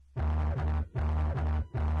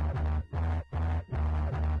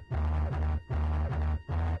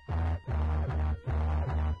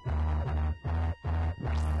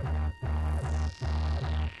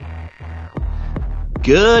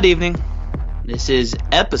Good evening. This is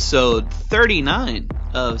episode 39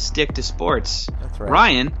 of Stick to Sports. That's right.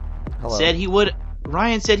 Ryan Hello. said he would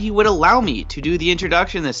allow me to do the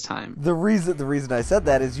introduction this time. The reason I said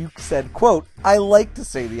that is you said, quote, I like to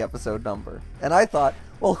say the episode number. And I thought,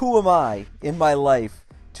 well, who am I in my life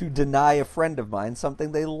to deny a friend of mine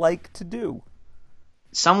something they like to do?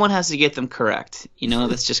 Someone has to get them correct.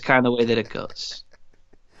 That's just kind of the way that it goes.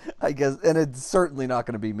 I guess, and it's certainly not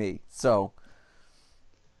going to be me. So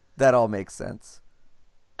that all makes sense.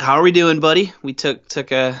 How are we doing, buddy? We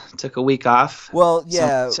took a week off. Well,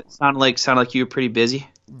 yeah. Sound like you were pretty busy.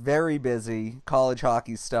 Very busy. College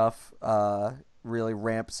hockey stuff really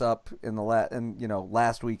ramps up in the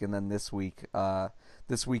last week and then this week.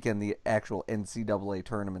 This weekend the actual NCAA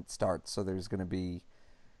tournament starts, so there's going to be,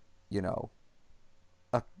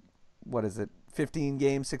 15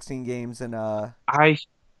 games, 16 games, and I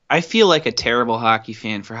feel like a terrible hockey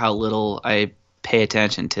fan for how little I pay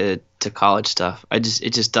attention to college stuff. It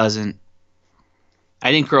just doesn't.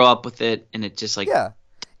 I didn't grow up with it, and it just it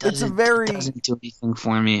doesn't do anything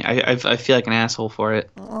for me. I feel like an asshole for it.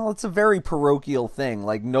 Well, it's a very parochial thing.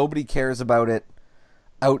 Like, nobody cares about it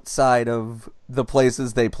outside of the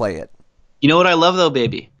places they play it. You know what I love though,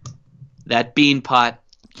 baby? That bean pot.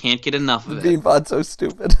 Can't get enough of it. Bean pot's so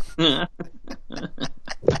stupid.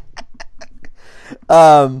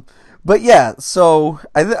 But yeah, so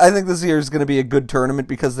I think this year is going to be a good tournament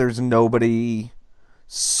because there's nobody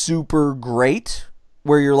super great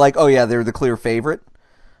where you're like, oh yeah, they're the clear favorite.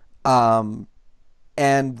 And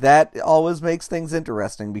that always makes things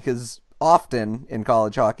interesting because often in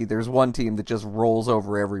college hockey, there's one team that just rolls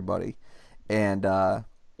over everybody. And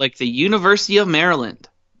like the University of Maryland.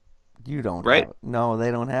 You don't, right? No, they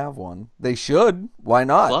don't have one. They should. Why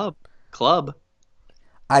not? Club.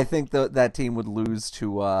 I think that team would lose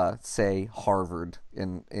to, say, Harvard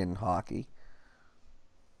in hockey.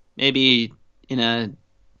 Maybe in a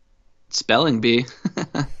spelling bee.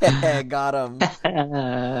 Got him.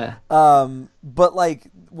 But like,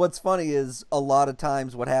 what's funny is a lot of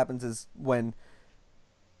times what happens is when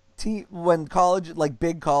college, like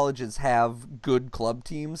big colleges have good club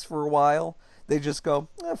teams for a while, they just go,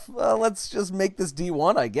 let's just make this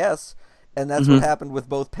D1, I guess. And that's what happened with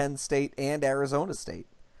both Penn State and Arizona State.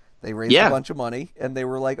 They raised a bunch of money, and they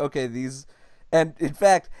were like, okay, these... And, in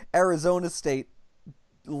fact, Arizona State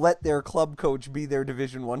let their club coach be their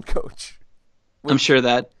Division I coach. I'm sure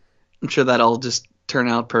that'll just turn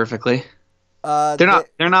out perfectly. They're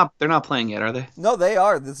not playing yet, are they? No, they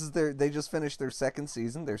are. They just finished their second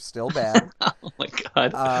season. They're still bad. Oh my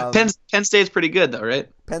god. Penn State's pretty good though, right?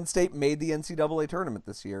 Penn State made the NCAA tournament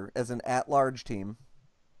this year as an at-large team.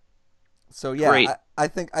 So yeah, I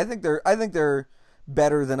think they're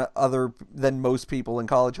better than most people in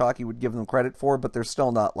college hockey would give them credit for, but they're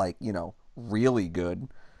still not like, really good.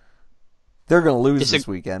 They're going to lose this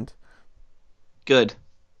weekend. Good.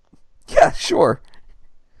 Yeah, sure.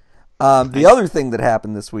 The other thing that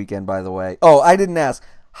happened this weekend, by the way. Oh, I didn't ask.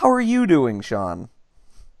 How are you doing, Sean?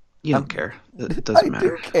 You don't care. It doesn't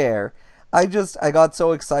matter. I do care. I got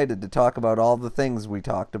so excited to talk about all the things we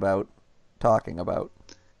talked about talking about.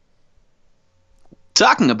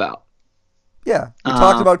 Talking about? Yeah, we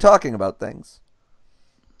talked about talking about things.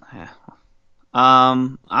 Yeah.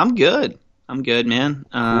 I'm good. I'm good, man.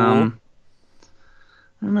 I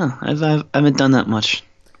don't know. I haven't done that much.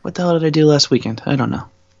 What the hell did I do last weekend? I don't know.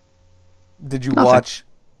 Did you watch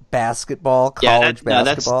basketball, college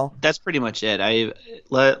basketball? That's pretty much it.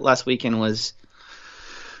 Last weekend was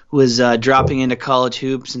dropping into college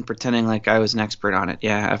hoops and pretending like I was an expert on it.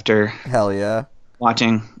 Yeah, after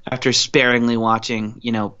sparingly watching,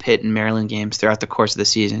 Pitt and Maryland games throughout the course of the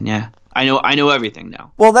season. Yeah, I know everything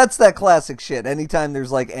now. Well, that's that classic shit. Anytime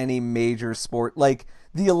there's like any major sport, like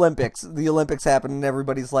the Olympics happen and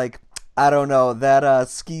everybody's like, I don't know, that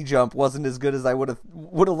ski jump wasn't as good as I would have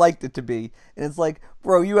liked it to be. And it's like,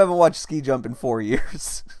 bro, you haven't watched ski jump in 4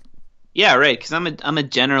 years. Yeah, right. Because I'm a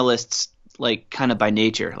generalist, like kind of by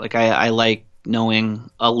nature. Like I like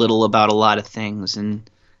knowing a little about a lot of things,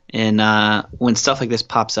 and when stuff like this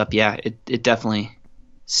pops up, yeah, it definitely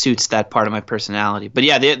suits that part of my personality. But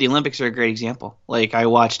yeah, the Olympics are a great example. Like I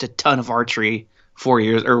watched a ton of archery 4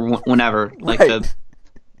 years or whenever, like right.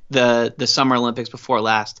 the Summer Olympics before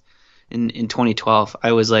last. In 2012,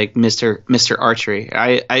 I was like Mr. Archery.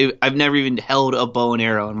 I've never even held a bow and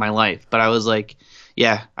arrow in my life, but I was like,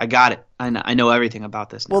 yeah, I got it. I know everything about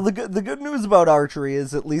this now. Well, the good news about archery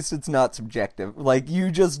is at least it's not subjective. Like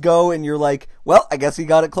you just go and you're like, well, I guess he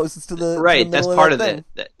got it closest to the right. To the that's part of thing.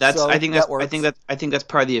 it. I think that's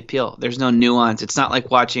part of the appeal. There's no nuance. It's not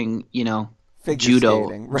like watching Figure judo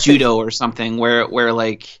skating, right. judo or something where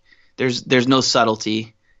like There's no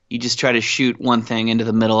subtlety. You just try to shoot one thing into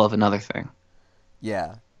the middle of another thing.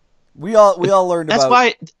 Yeah. We all learned That's about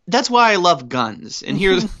why that's why I love guns. And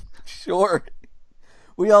here's sure.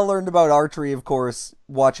 We all learned about archery, of course,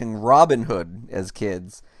 watching Robin Hood as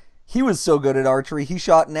kids. He was so good at archery, he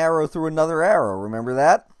shot an arrow through another arrow. Remember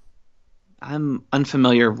that? I'm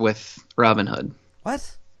unfamiliar with Robin Hood.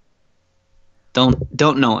 What?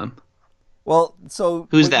 Don't know him. Well, so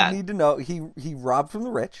Who's what that? you need to know, he robbed from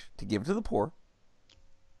the rich to give to the poor.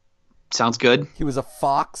 Sounds good. He was a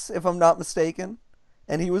fox, if I'm not mistaken,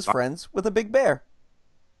 and he was friends with a big bear.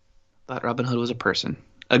 Thought Robin Hood was a person.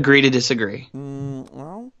 Agree to disagree.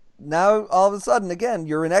 Well, now all of a sudden, again,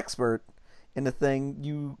 you're an expert in a thing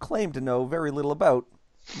you claim to know very little about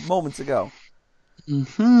moments ago.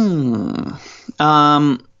 Hmm.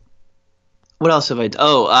 What else have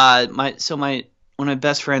I? My one of my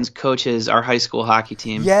best friends coaches our high school hockey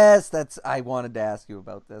team. Yes, I wanted to ask you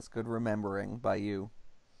about this. Good remembering by you.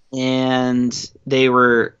 And they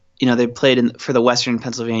played for the Western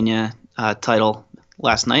Pennsylvania title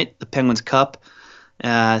last night, the Penguins Cup.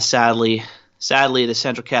 Sadly, the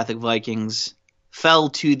Central Catholic Vikings fell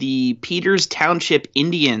to the Peters Township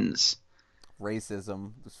Indians.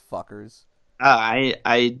 Racism, those fuckers.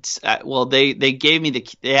 Well, they gave me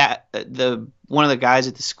the one of the guys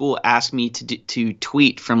at the school asked me to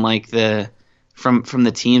tweet from like from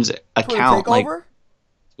the team's account, like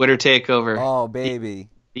Twitter takeover. Oh baby.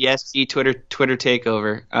 The SC Twitter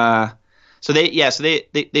takeover. So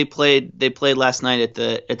they played last night at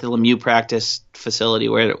the Lemieux practice facility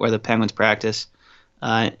where the Penguins practice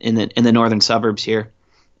in the northern suburbs here.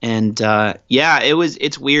 And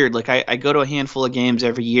it's weird. Like I go to a handful of games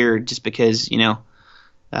every year just because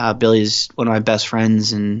Billy's one of my best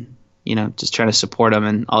friends, and just trying to support him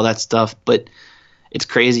and all that stuff. But it's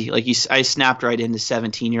crazy. Like I snapped right into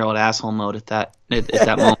 17-year-old asshole mode at that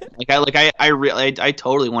moment. I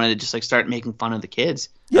totally wanted to just like start making fun of the kids.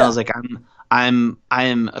 Yeah. I was like, I am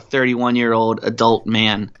a 31-year-old adult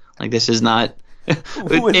man. Like this is not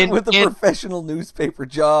with a professional newspaper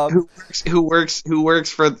job. Who works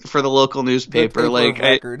for the local newspaper. Like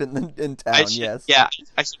record in town. Yes. Yeah,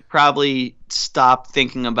 I should probably stop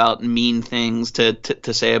thinking about mean things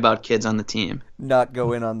to say about kids on the team. Not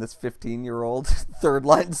go in on this 15-year-old third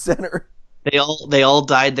line center. They all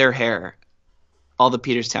dyed their hair. All the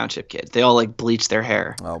Peters Township kids. They all like bleached their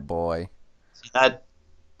hair. Oh boy. That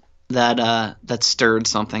stirred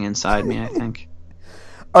something inside me, I think.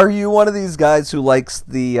 Are you one of these guys who likes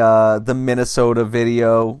the Minnesota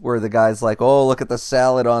video where the guy's like, "Oh, look at the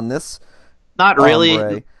salad on this"? Not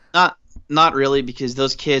really. Not really, because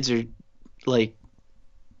those kids are like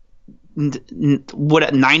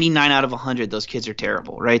 99 out of 100. Those kids are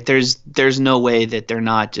terrible, right? There's no way that they're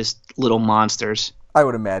not just little monsters. I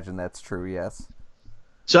would imagine that's true. Yes.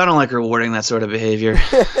 So I don't like rewarding that sort of behavior.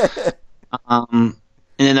 And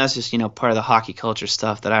then that's just part of the hockey culture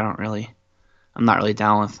stuff that I'm not really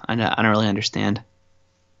down with. I don't really understand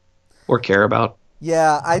or care about.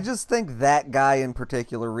 Yeah, I just think that guy in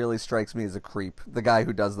particular really strikes me as a creep. The guy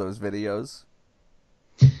who does those videos.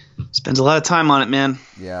 Spends a lot of time on it, man.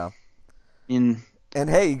 Yeah. And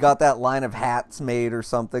hey, he got that line of hats made or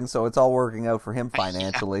something, so it's all working out for him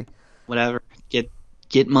financially. Yeah, whatever.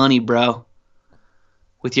 Get money, bro.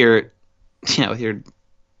 With your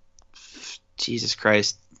Jesus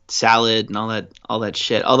Christ salad and all that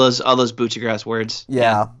shit. All those Butchergrass words.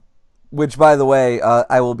 Yeah. Which, by the way,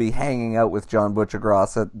 I will be hanging out with John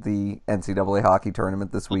Butchergrass at the NCAA hockey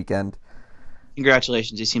tournament this weekend.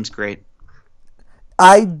 Congratulations. He seems great.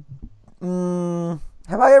 Have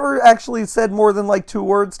I ever actually said more than like 2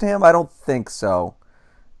 words to him? I don't think so.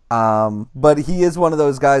 But he is one of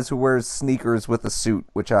those guys who wears sneakers with a suit,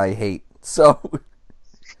 which I hate. So,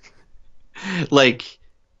 like,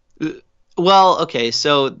 well, okay.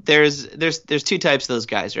 So there's 2 types of those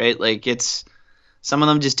guys, right? Like it's some of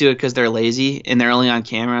them just do it because they're lazy and they're only on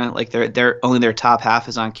camera. Like they're only their top half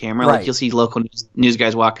is on camera. Right. Like you'll see local news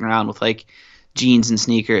guys walking around with like jeans and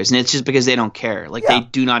sneakers, and it's just because they don't care. Like they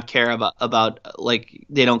do not care about like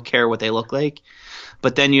they don't care what they look like.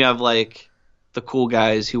 But then you have like the cool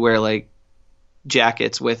guys who wear like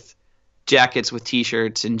jackets with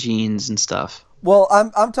t-shirts and jeans and stuff. Well,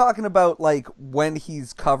 I'm talking about like when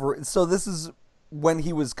he's covering. So this is when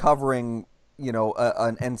he was covering,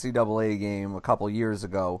 an NCAA game a couple years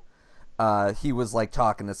ago. He was like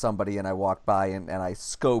talking to somebody, and I walked by and I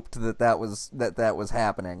scoped that was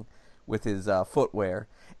happening with his footwear,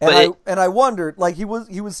 and I wondered, like he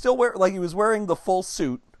was still he was wearing the full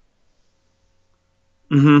suit,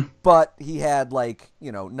 but he had like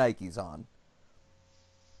Nikes on,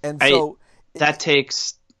 and so that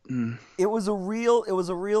takes it was a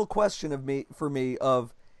real question for me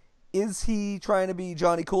of, is he trying to be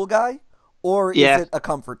Johnny Cool Guy, or is Yeah, it a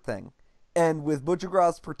comfort thing? And with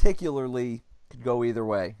Butchergross particularly, could go either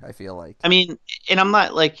way. I feel like. I mean, and I'm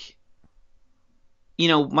not like,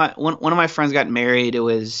 my one of my friends got married. It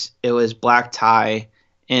was black tie,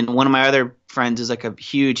 and one of my other friends is like a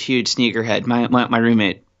huge sneakerhead. My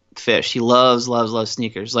roommate Fish, he loves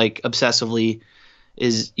sneakers, like obsessively. He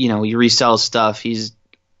resells stuff. He's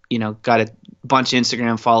got a bunch of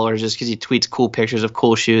Instagram followers just because he tweets cool pictures of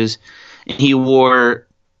cool shoes, and he wore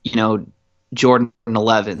Jordan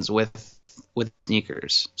 11s with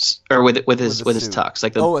sneakers, or with With his the with his suit. tux,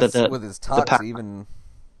 like Oh, the with his the tux, pat even.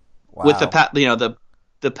 with the Wow. pat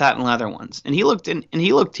the patent leather ones, and he looked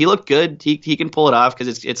good. He can pull it off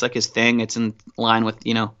because it's like his thing. It's in line with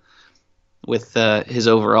his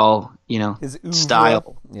overall His oeuvre.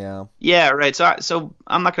 style. Yeah. Yeah, right. So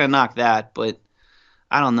I'm not gonna knock that, but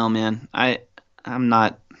I don't know, man. I'm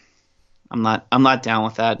not I'm not down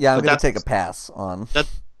with that. Yeah, I'm But gonna take a pass on.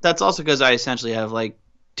 that's also because I essentially have like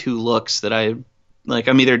two looks that I like.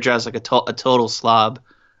 I'm either dressed like a total slob,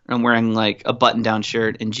 or I'm wearing like a button down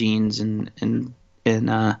shirt and jeans and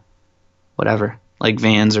whatever, like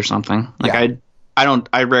Vans or something. Like Yeah.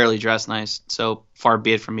 I rarely dress nice, so far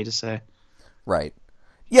be it from me to say. Right.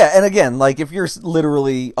 Yeah, and again, like if you're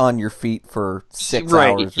literally on your feet for 6 hours or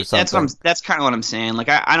Right. something. That's kind of what I'm saying. Like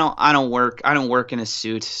I don't work in a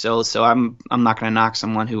suit, so I'm not gonna knock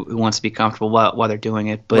someone who wants to be comfortable while they're doing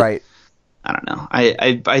it. But Right. I don't know.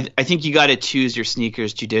 I think you got to choose your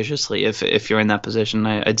sneakers judiciously if you're in that position.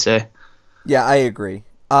 I'd say. Yeah, I agree.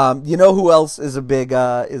 You know who else is a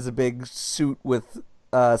big suit with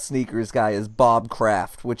sneakers guy is Bob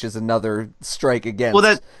Kraft, which is another strike Well,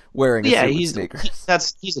 against wearing a yeah, suit with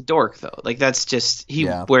sneakers. he's a dork though. Like that's just he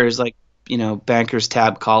Yeah. wears like bankers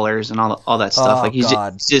tab collars and all that stuff. Oh Like he's just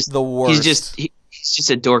God, he's just the he's just worst. he's just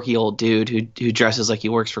a dorky old dude who dresses like he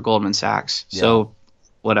works for Goldman Sachs. Yeah, So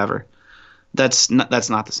whatever. That's not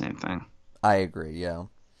the same thing. I agree. Yeah.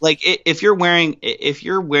 Like if you're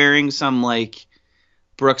wearing some like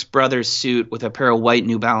Brooks Brothers suit with a pair of white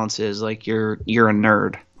New Balances, like you're a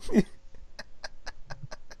nerd.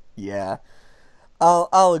 Yeah.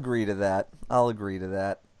 I'll agree to that. I'll agree to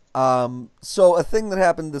that. So a thing that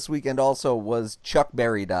happened this weekend also was Chuck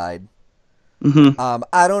Berry died. Hmm.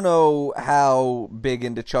 I don't know how big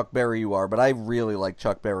into Chuck Berry you are, but I really like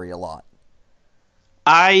Chuck Berry a lot.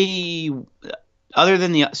 I Other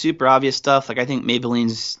than the super obvious stuff, like I think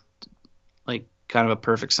Maybelline's like kind of a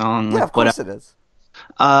perfect song, Yeah, of like whatever. course it is.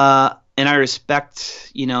 And I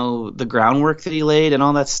respect, the groundwork that he laid and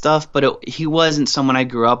all that stuff, but he wasn't someone I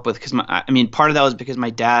grew up with because I mean, part of that was because my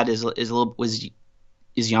dad is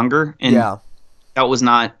younger, and Yeah. that was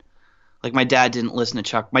not like my dad didn't listen to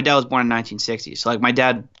Chuck. My dad was born in 1960, so like my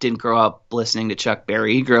dad didn't grow up listening to Chuck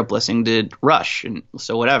Berry. He grew up listening to Rush, and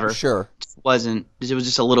so whatever. Sure. It was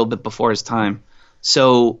just a little bit before his time,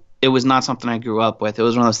 so it was not something I grew up with. It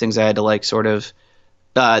was one of those things I had to like sort of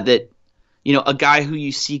that a guy who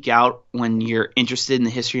you seek out when you're interested in the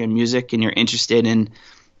history of music and you're interested in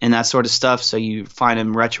that sort of stuff. So you find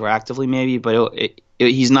him retroactively maybe, but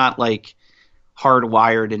he's not like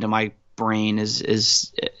hardwired into my brain as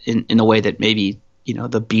in the way that maybe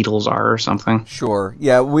the Beatles are or something. Sure.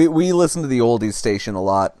 Yeah, we listen to the oldies station a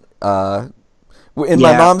lot. In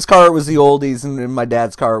my Yeah. mom's car it was the oldies, and in my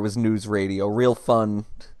dad's car it was news radio. Real fun.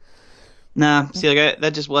 Nah, see, like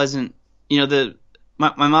that just wasn't.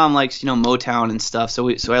 My mom likes Motown and stuff, so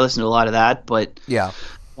I listened to a lot of that. But Yeah.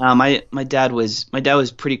 my dad was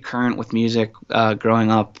pretty current with music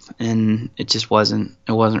growing up, and it wasn't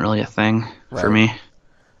really a thing for Right. me.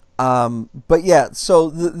 But yeah, so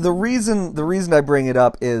the reason I bring it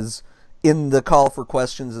up is in the call for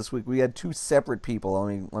questions this week we had two separate people.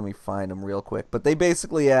 Let me find them real quick. But they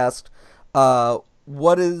basically asked,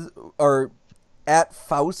 what is or at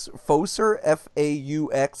Fauxer Fauxser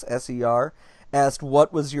asked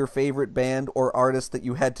what was your favorite band or artist that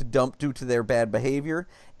you had to dump due to their bad behavior,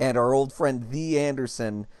 and our old friend The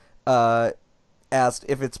Anderson asked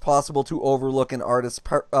if it's possible to overlook an artist's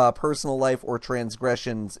personal life or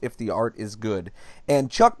transgressions if the art is good. And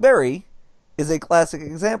Chuck Berry is a classic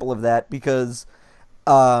example of that because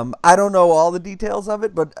I don't know all the details of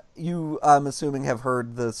it, but you, I'm assuming, have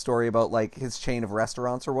heard the story about like his chain of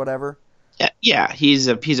restaurants or whatever. Yeah, he's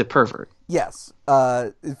a pervert. Yes.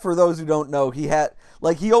 For those who don't know, he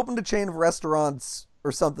opened a chain of restaurants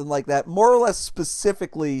or something like that, more or less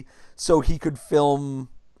specifically so he could film,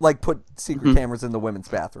 like put secret cameras in the women's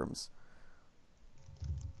bathrooms.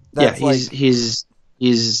 Yeah, That's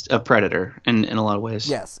he's a predator in a lot of ways.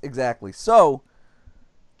 yes, exactly. So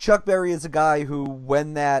Chuck Berry is a guy who,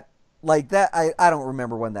 when that, like that, I don't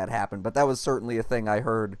remember when that happened, but that was certainly a thing I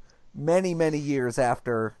heard many, many years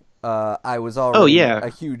after I was Oh already yeah, a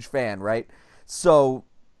huge fan, right? So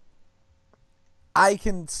I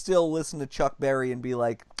can still listen to Chuck Berry and be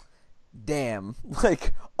like, damn,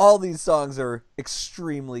 like all these songs are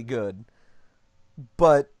extremely good.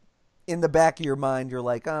 But in the back of your mind, you're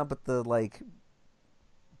like, but the like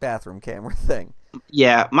bathroom camera thing.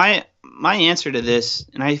 yeah. My answer to this,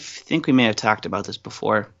 and I think we may have talked about this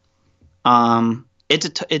before.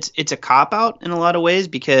 It's a cop out in a lot of ways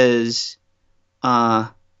because uh,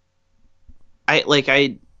 I like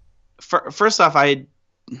I first off I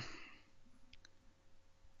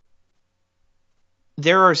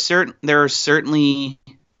there are certainly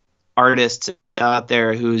artists out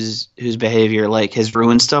there whose behavior like has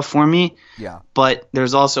ruined stuff for me, Yeah. but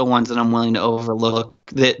there's also ones that I'm willing to overlook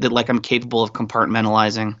that like I'm capable of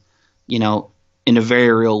compartmentalizing, you know, in a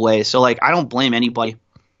very real way. So like I don't blame anybody.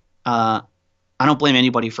 I don't blame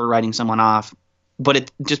anybody for writing someone off, but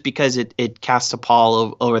it just because it casts a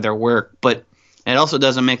pall over their work, but it also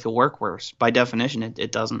doesn't make the work worse. By definition,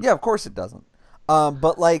 it doesn't. Yeah, of course it doesn't.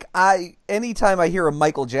 But like anytime I hear a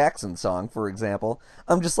Michael Jackson song, for example,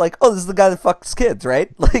 I'm just like, oh, this is the guy that fucks kids, right?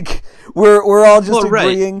 Like we're all just Well, right.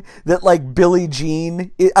 agreeing that like Billie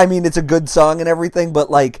Jean. I mean, it's a good song and everything, but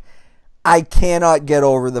like I cannot get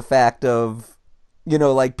over the fact of,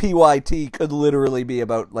 like PYT could literally be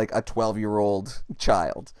about like a 12-year-old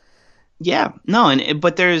child. Yeah, no,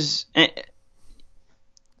 but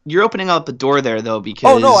you're opening up a door there though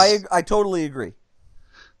Oh no, because I totally agree.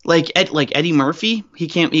 like Eddie Murphy, he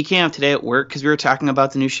came up today at work because we were talking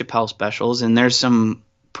about the new Chappelle specials, and there's some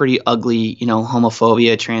pretty ugly,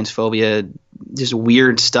 homophobia, transphobia, just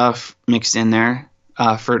weird stuff mixed in there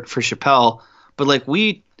for Chappelle. But like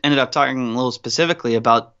we ended up talking a little specifically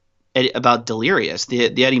about Delirious,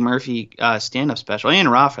 the Eddie Murphy stand up special, and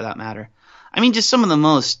Raw for that matter. I mean, just some of the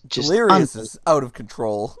most just Delirious is out of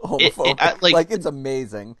control homophobic. like Like it's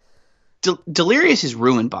amazing. Delirious is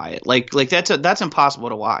ruined by it. Like that's impossible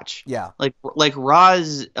to watch. Yeah. Like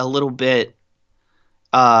Raw's a little bit.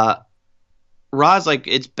 Raw's like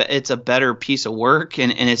it's a better piece of work,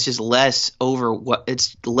 and it's just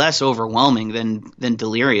it's less overwhelming than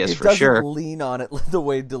Delirious It for doesn't sure. lean on it the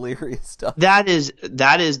way Delirious does.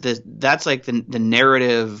 That's like the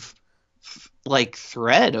narrative like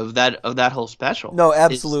thread of that whole special. No,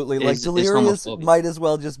 absolutely. Like Is Delirious homophobia. might as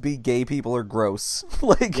well just be gay people are gross.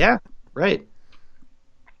 Like Yeah, right.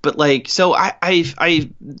 But like, so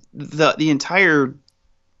the entire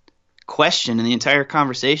question and the entire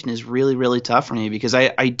conversation is really, really tough for me because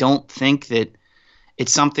I don't think that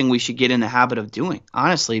it's something we should get in the habit of doing,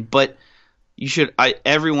 honestly. But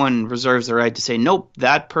everyone reserves the right to say, nope,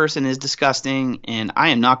 that person is disgusting and I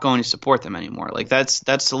am not going to support them anymore. Like that's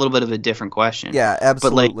a little bit of a different question. yeah,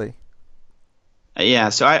 But like, absolutely. yeah,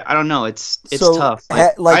 so I don't know. It's So tough.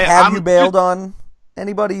 have you bailed on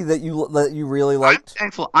anybody that you really liked?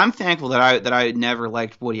 I'm thankful that I never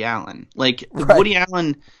liked Woody Allen. Like Right. Woody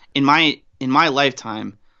Allen in my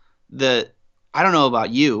lifetime, I don't know about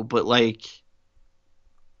you, but like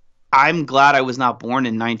I'm glad I was not born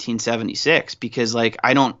in 1976 because like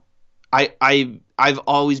I've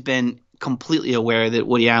always been completely aware that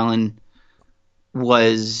Woody Allen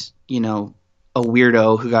was, a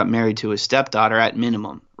weirdo who got married to his stepdaughter at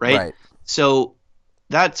minimum, right? Right. So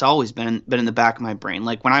that's always been in the back of my brain.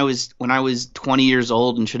 Like when I was 20 years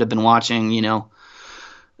old and should have been watching,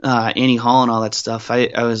 Annie Hall and all that stuff,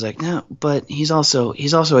 I was like, no, but he's also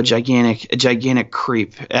a gigantic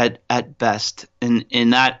creep at best, and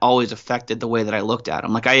that always affected the way that I looked at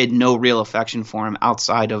him. Like I had no real affection for him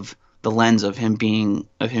outside of the lens of him being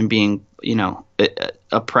a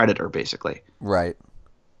predator basically. Right.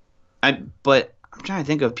 But I'm trying to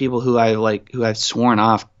think of people who I've sworn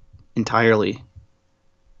off entirely.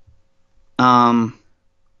 I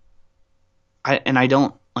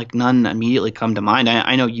don't like none immediately come to mind.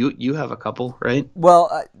 I know you have a couple, right?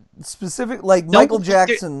 Well, specific like No, Michael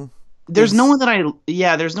Jackson. There's is- no one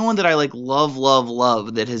that there's no one that I like love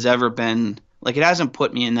that has ever been like it hasn't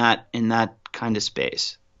put me in that kind of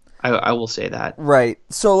space. I will say that. Right.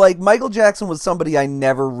 So like Michael Jackson was somebody I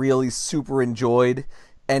never really super enjoyed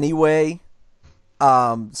anyway.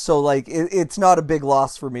 So like it's not a big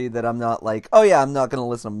loss for me that I'm not like, oh yeah, I'm not going to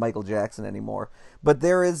listen to Michael Jackson anymore. But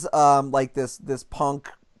there is like this punk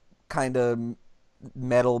kind of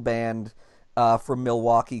metal band from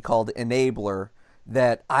Milwaukee called Enabler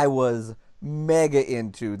that I was mega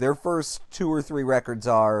into. Their first 2 or 3 records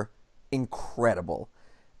are incredible.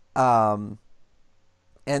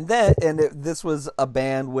 This was a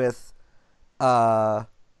band with a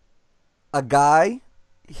guy.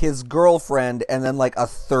 his girlfriend, and then like a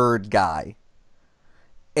third guy.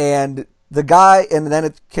 And the guy, and then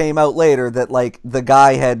it came out later that like the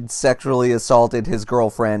guy had sexually assaulted his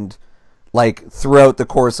girlfriend like throughout the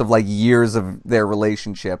course of like years of their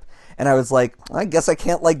relationship. And I was like, I guess I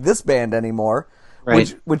can't like this band anymore.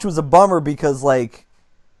 Right. Which was a bummer because like,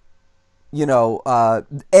 you know,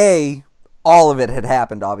 A, all of it had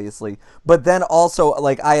happened obviously, but then also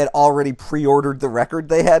like I had already pre-ordered the record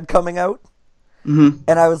they had coming out. Mm-hmm.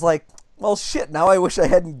 And I was like, well shit, now I wish I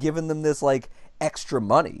hadn't given them this like extra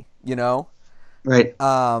money, you know? Right.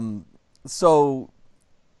 So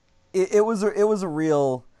it was a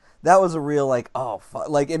real, that was a real like, oh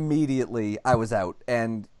like immediately I was out,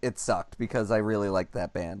 and it sucked because I really liked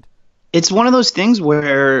that band. It's one of those things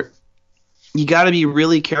where you got to be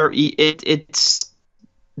really careful. It's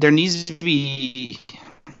there needs to be.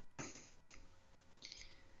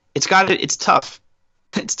 It's tough.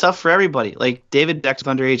 It's tough for everybody. Like David decks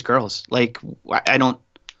underage girls. Like I don't.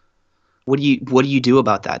 What do you do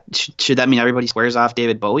about that? Should that mean everybody swears off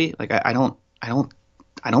David Bowie? Like I don't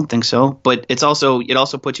think so. But it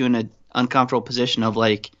also puts you in an uncomfortable position of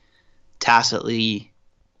like tacitly.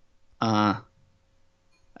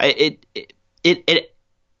 It it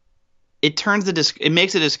it turns it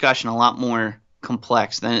makes the discussion a lot more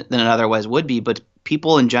complex than it otherwise would be. But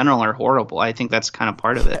people in general are horrible. I think that's kind of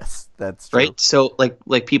part of it. Yes, that's true. Right. So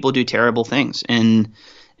like people do terrible things, and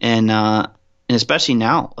especially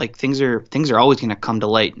now, like things are always going to come to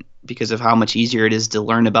light because of how much easier it is to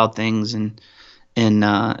learn about things, and and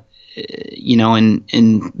the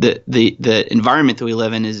environment that we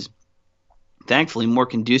live in is thankfully more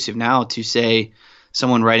conducive now to say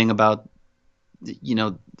someone writing about,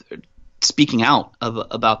 speaking out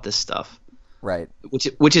about this stuff, Right.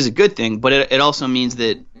 which is a good thing, but it also means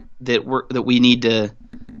that we need to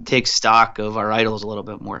take stock of our idols a little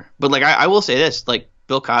bit more. But like I will say this, like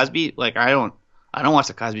Bill Cosby, like I don't watch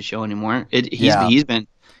the Cosby Show anymore.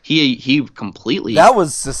 He completely, that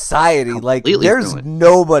was society. Like there's ruined.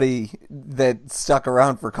 nobody that stuck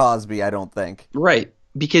around for Cosby, I don't think. Right.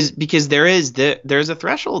 Because there's a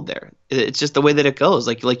threshold there. It's just the way that it goes.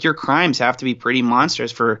 Like your crimes have to be pretty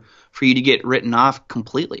monstrous for you to get written off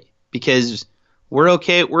completely. Because we're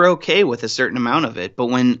okay with a certain amount of it, but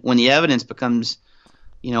when the evidence becomes,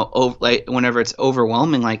 like whenever it's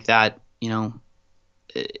overwhelming like that,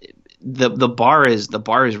 the bar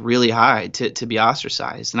is really high to be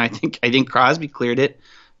ostracized. And I think Crosby cleared it,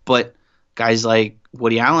 but guys like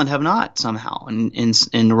Woody Allen have not somehow, and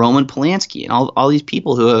Roman Polanski and all these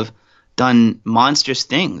people who have done monstrous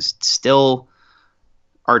things still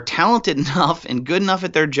are talented enough and good enough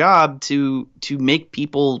at their job to make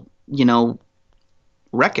people,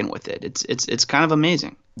 reckon with it. It's kind of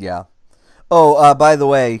amazing. Yeah. Oh, by the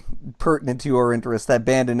way, pertinent to your interest, that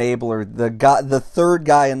band Enabler, the third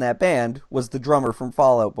guy in that band was the drummer from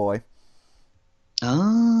Fall Out Boy.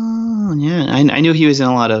 Oh yeah, I knew he was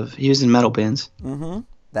in metal bands. Mm-hmm.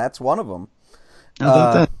 That's one of them.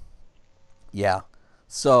 That. Yeah.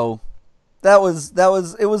 So that was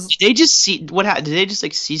it was. Did they just Did they just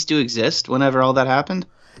like cease to exist whenever all that happened?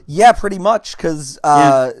 Yeah, pretty much. Because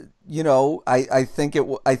I think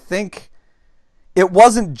it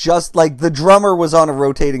wasn't just like the drummer was on a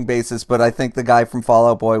rotating basis, but I think the guy from Fall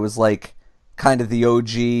Out Boy was like kind of the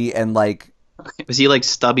OG, and like was he like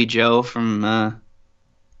Stubby Joe from?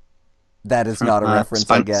 That is not a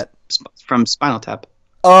reference I get. From Spinal Tap.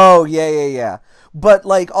 Oh, yeah. But,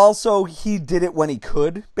 like, also, he did it when he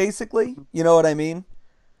could, basically. You know what I mean?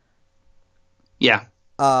 Yeah.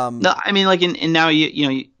 No, I mean, like, and now,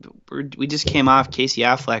 we just came off Casey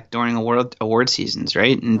Affleck during award seasons,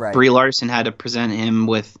 right? And right. Brie Larson had to present him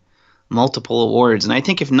with multiple awards. And I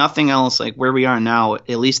think if nothing else, like, where we are now,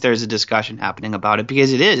 at least there's a discussion happening about it.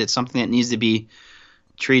 Because it's something that needs to be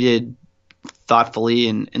treated thoughtfully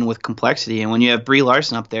and with complexity. And when you have Brie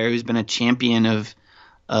Larson up there, who's been a champion of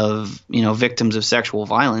victims of sexual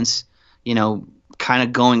violence, kind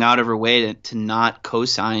of going out of her way to not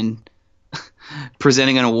co-sign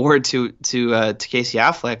presenting an award to Casey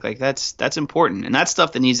Affleck, like that's important, and that's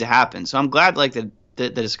stuff that needs to happen. So I'm glad like the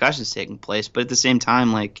discussion's taking place, but at the same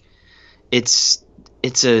time, like it's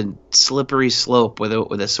a slippery slope with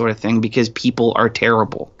a sort of thing because people are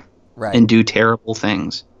terrible, right, and do terrible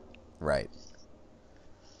things. Right.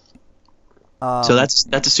 So that's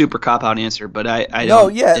a super cop out answer, but I don't. No,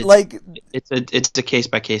 yeah, it's a case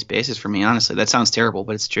by case basis for me. Honestly, that sounds terrible,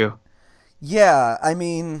 but it's true. Yeah, I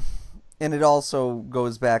mean, and it also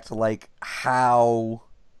goes back to like how,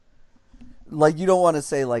 like you don't want to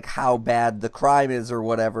say like how bad the crime is or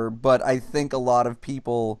whatever, but I think a lot of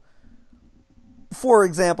people for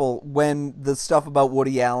example, when the stuff about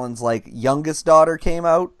Woody Allen's like youngest daughter came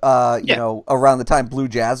out, Yeah, around the time Blue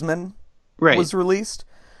Jasmine right. was released,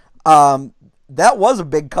 um, that was a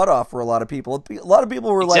big cutoff for a lot of people. A lot of people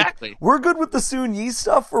were like, Exactly. "We're good with the Soon Yi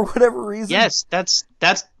stuff for whatever reason." Yes, that's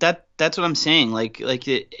what I'm saying.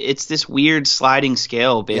 It's this weird sliding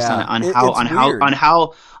scale based Yeah, on it's weird.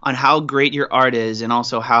 how great your art is and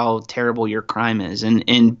also how terrible your crime is.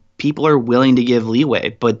 And people are willing to give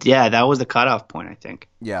leeway. But yeah, that was the cutoff point, I think.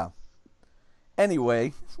 Yeah.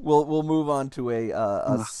 Anyway, we'll move on to a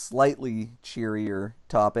Ugh. slightly cheerier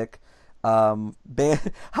topic.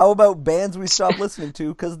 How about bands we stopped listening to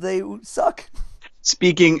because they suck?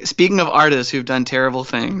 Speaking of artists who've done terrible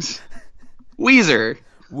things, Weezer,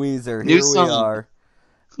 Weezer, new here we song. are.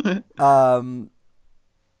 Um,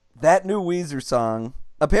 that new Weezer song.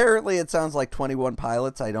 Apparently, it sounds like 21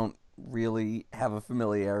 Pilots. I don't really have a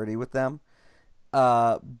familiarity with them,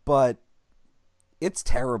 but it's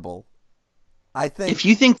terrible. I think If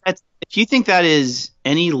you think that is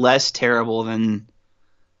any less terrible than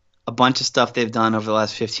a bunch of stuff they've done over the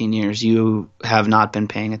last 15 years, you have not been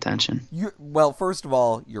paying attention. well, first of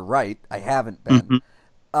all, you're right. I haven't been.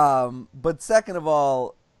 Hmm. But second of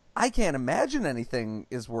all, I can't imagine anything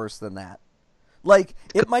is worse than that. Like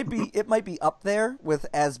it might be up there with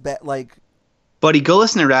as bad. Like Buddy, go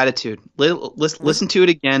listen to Ratitude. Listen to it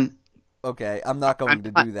again. okay, I'm not I'm going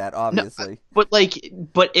to not, do that, no, obviously. but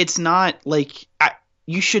it's not like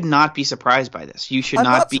you should not be surprised by this. You should I'm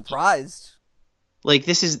not not be surprised. like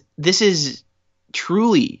this is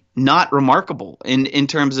truly not remarkable in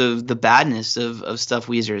terms of the badness of stuff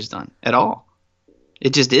Weezer has done at all.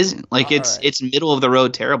 It just isn't. Like All right. it's middle of the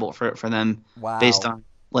road terrible for them based Wow. on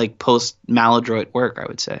like post Maladroit work, I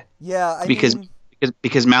would say. Yeah, I Because mean,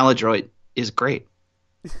 because Maladroit is great.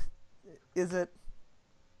 is it?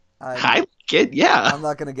 I'm I like it, yeah. I'm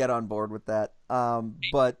not going to get on board with that.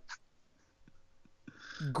 But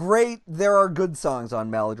great. There are good songs on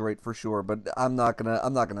Maladroit for sure, but I'm not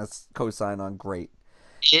gonna co-sign on great.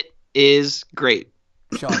 It is great.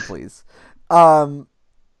 Sean, please. Um,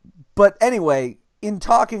 but anyway, in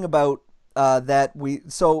talking about that,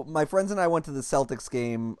 so my friends and I went to the Celtics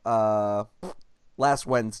game last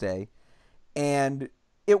Wednesday, and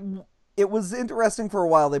it it was interesting for a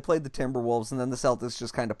while. They played the Timberwolves, and then the Celtics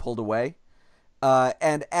just kind of pulled away.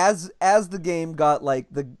 And as the game got like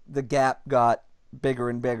the gap got bigger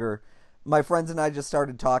and bigger, my friends and I just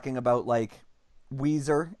started talking about like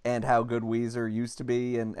Weezer and how good Weezer used to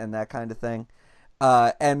be and that kind of thing.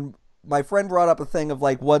 And my friend brought up a thing of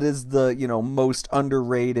like what is the most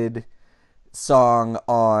underrated song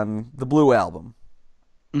on the Blue album,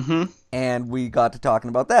 Hmm. and we got to talking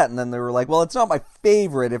about that, and then they were like, well, it's not my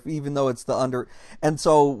favorite if even though it's the under, and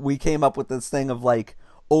so we came up with this thing of like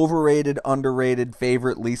overrated, underrated,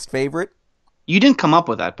 favorite, least favorite, You didn't come up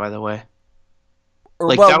with that, by the way. or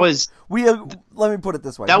Like well, we let me put it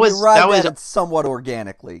this way, we that arrived was at it somewhat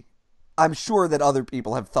organically. I'm sure that other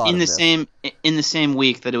people have thought in of the this. same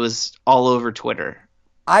week that it was all over Twitter.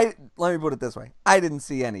 I Let me put it this way, I didn't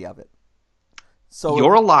see any of it, so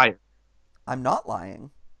You're a liar. I'm not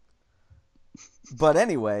lying. But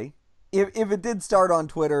anyway, if it did start on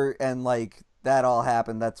Twitter and like that all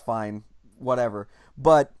happened, that's fine, whatever.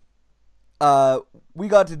 But uh, we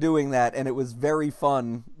got to doing that, and it was very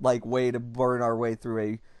fun, like way to burn our way through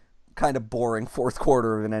a kind of boring fourth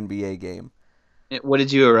quarter of an NBA game. What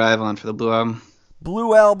did you arrive on for the Blue Album?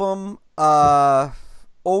 Blue album,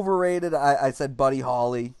 overrated. I said Buddy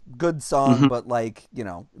Holly, good song, Hmm. but like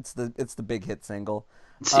it's the big hit single.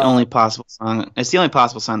 It's the Uh, only possible song. It's the only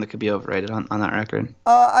possible song that could be overrated on that record.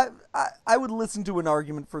 I would listen to an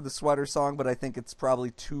argument for the sweater song, but I think it's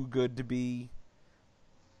probably too good to be.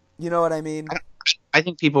 You know what I mean? I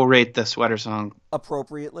think people rate the Sweater song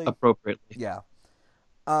Appropriately. appropriately. Yeah.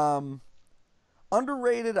 Um,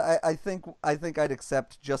 Underrated. I think I'd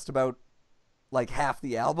accept just about like half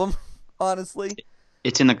the album. Honestly.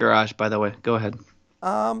 It's in the garage, by the way. Go ahead.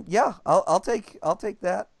 Yeah. I'll take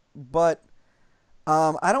that. But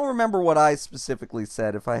I don't remember what I specifically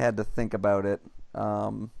said. If I had to think about it.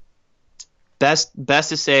 Um, Best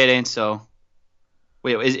to say it ain't so.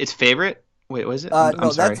 Wait, it's favorite? Wait, was it? I'm no,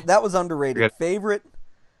 sorry. that was underrated. Forget- Favorite.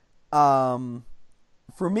 Um,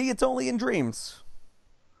 for me, it's only in dreams.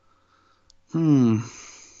 Hmm.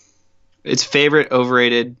 It's favorite,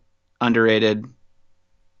 overrated, underrated.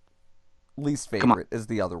 Least Come on, favorite is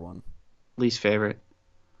the other one. least favorite.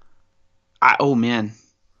 Oh man,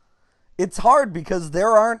 It's hard because there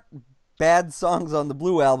aren't bad songs on the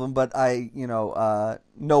Blue album, but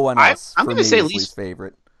no one else I'm for gonna me say is least least.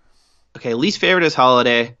 favorite. Okay, least favorite is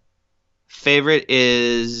Holiday. Favorite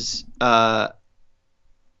is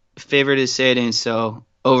favorite is Say It Ain't So.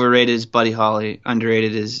 Overrated is Buddy Holly.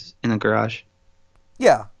 Underrated is In the Garage.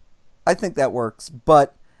 Yeah, I think that works.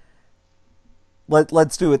 But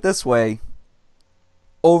let's do it this way.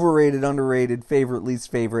 Overrated, underrated, favorite,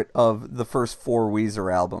 least favorite of the first four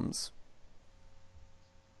Weezer albums.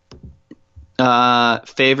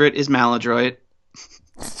 Favorite is Maladroit.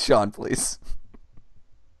 Sean, please.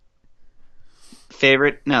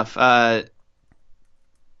 Favorite, no.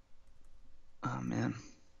 Oh man,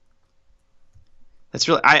 that's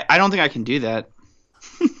really. I don't think I can do that.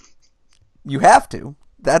 You have to.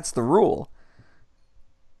 That's the rule.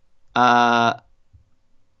 Uh,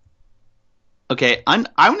 okay. I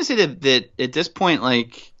want to say that at this point,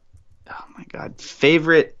 like, oh my god,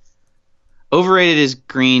 favorite overrated is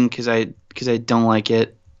Green because I don't like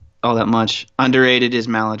it all that much. Underrated is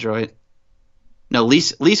Maladroit. No,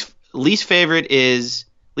 least favorite is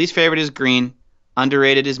Green.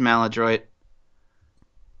 Underrated is Maladroit.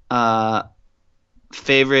 Uh,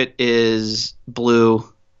 favorite is Blue.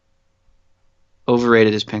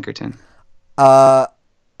 Overrated is Pinkerton. Uh,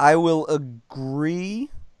 I will agree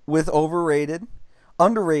with overrated.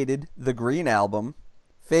 Underrated, the Green album.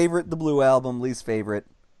 Favorite, the Blue album. Least favorite,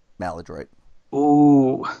 Maladroit.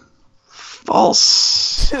 Ooh,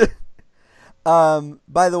 false.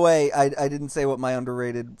 By the way, I didn't say what my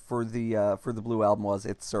underrated for the Blue album was.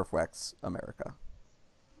 It's Surf Wax America.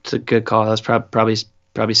 It's a good call. That's probably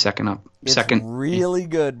second up. It's Second. really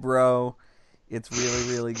good, bro. It's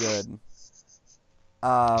really really good.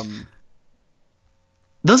 Um,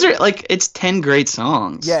 Those are like it's 10 great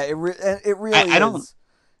songs. yeah, it really I don't. is.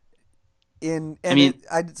 In I and mean,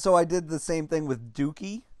 I did the same thing with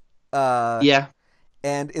Dookie. Uh, yeah.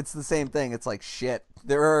 and it's the same thing. It's like shit.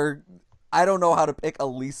 I don't know how to pick a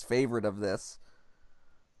least favorite of this.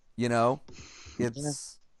 You know,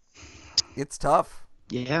 it's it's tough.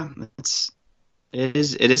 Yeah, it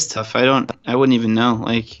is tough. I wouldn't even know.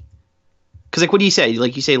 Like, cause like, what do you say?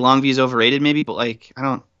 Like, you say Longview's overrated, maybe, but like, I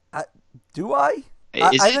don't. I, do I?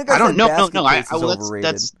 Is I it? think I I don't. said No, no, Basket no. Case is Well,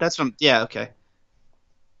 overrated. that's what. Yeah, okay.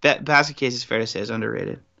 Basket Case is fair to say is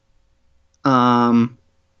underrated. Um,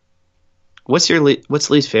 what's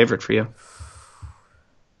least favorite for you?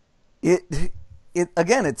 It it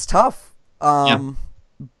again. It's tough. Yeah. No,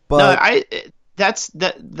 But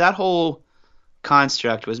that whole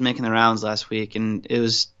construct was making the rounds last week, and it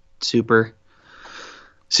was super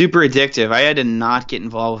super addictive. I had to not get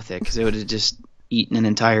involved with it because it would have just eaten an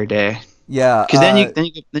entire day. yeah, Because then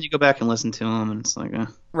you go back and listen to them, and it's like,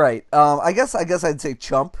 right. I guess I'd say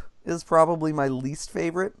Chump is probably my least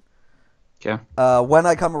favorite. okay. When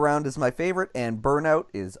I Come Around is my favorite, and Burnout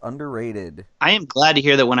is underrated. I am glad to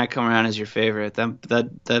hear that When I Come Around is your favorite.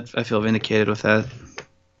 That I feel vindicated with that.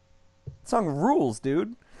 Song rules,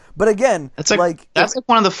 dude. But again, That's like if, that's like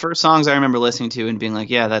one of the first songs I remember listening to and being like,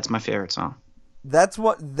 yeah, that's my favorite song. that's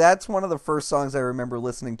one of the first songs I remember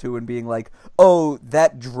listening to and being like, "Oh,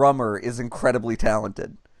 that drummer is incredibly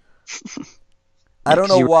talented." I Yeah, don't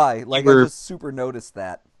 'cause know why. Like I were just super noticed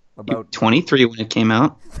that you were about 23 when it came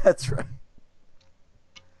out. that's right.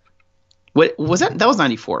 What was that? That was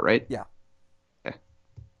 94, right? Yeah. Okay.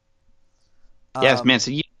 Yes, man.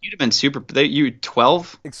 So you'd have been super. You were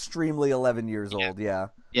 12. Extremely 11 years Yeah. old. Yeah.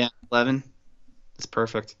 Yeah, 11. That's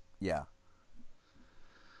perfect. Yeah.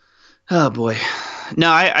 Oh boy. No,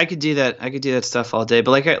 I could do that. I could do that stuff all day.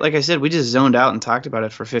 But like I said, we just zoned out and talked about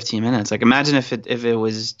it for 15 minutes. Like imagine if it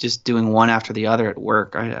was just doing one after the other at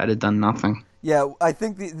work. I'd have done nothing. Yeah, I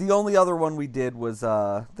think the only other one we did was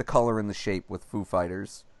The Color and the Shape with Foo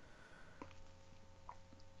Fighters.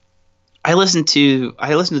 I listened to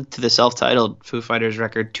the self-titled Foo Fighters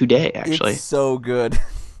record today, actually. It's so good.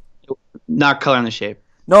 Not Color and the Shape.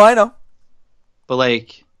 No, I know. But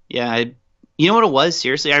like, yeah, you know what it was?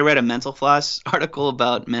 Seriously, I read a Mental Floss article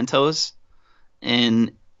about Mentos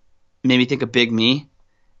and made me think of Big Me.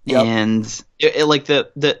 Yep. And like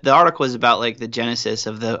the article was about like the genesis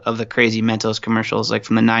of the crazy Mentos commercials like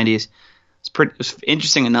from the 90s. It was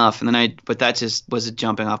interesting enough, and then but that just was a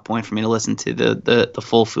jumping off point for me to listen to the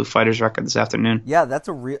full Foo Fighters record this afternoon. Yeah, that's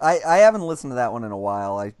a real. I haven't listened to that one in a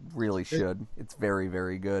while. I really should. It's very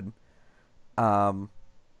very good.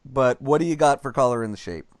 But what do you got for Color and the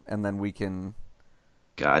Shape? And then we can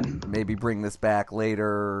God, maybe bring this back later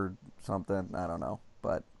or something. I don't know,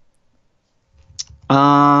 but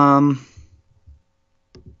um,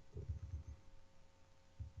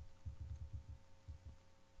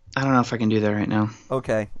 I don't know if I can do that right now.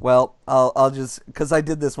 okay. Well, I'll just because I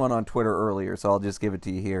did this one on Twitter earlier, so I'll just give it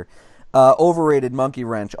to you here. Overrated Monkey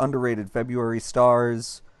Wrench, underrated February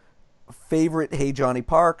Stars, favorite Hey Johnny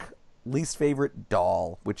Park, least favorite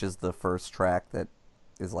Doll, which is the first track that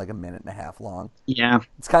is like a minute and a half long. Yeah.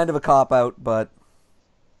 It's kind of a cop-out, but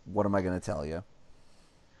what am I going to tell you?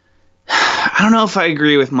 I don't know if I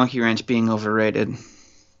agree with Monkey Wrench being overrated.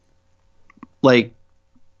 Like,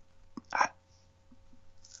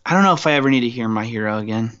 I don't know if I ever need to hear My Hero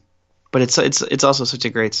again, but it's also such a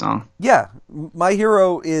great song. Yeah, My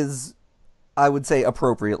Hero is, I would say,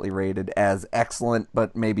 appropriately rated as excellent,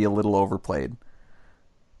 but maybe a little overplayed.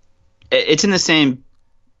 It's in the same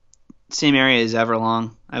area as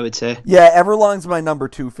Everlong, I would say. Yeah, Everlong's my number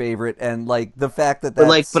 2 favorite, and like the fact that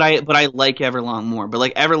that's... but I like Everlong more. But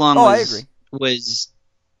like Everlong I agree. was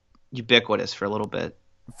ubiquitous for a little bit.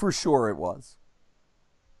 For sure, it was.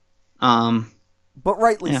 But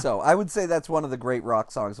rightly so. I would say that's one of the great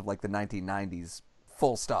rock songs of like the 1990s.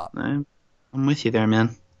 Full stop. I'm with you there,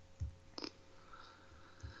 man.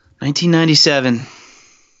 1997.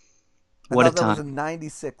 What a time! That was a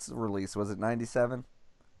 96 release. Was it 97?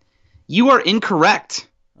 You are incorrect.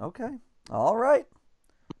 Okay. All right.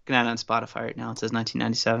 Looking at it on Spotify right now, it says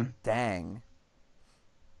 1997. Dang.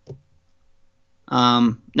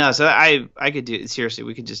 No, so I could do it. Seriously,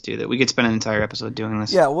 we could just do that. We could spend an entire episode doing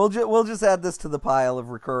this. Yeah, we'll just add this to the pile of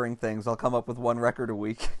recurring things. I'll come up with one record a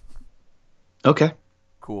week. Okay.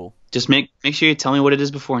 Cool. Just make sure you tell me what it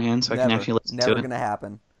is beforehand, so I can actually listen to it. Never gonna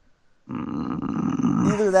happen.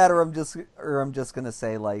 Either that, or I'm just gonna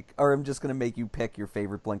say or I'm just gonna make you pick your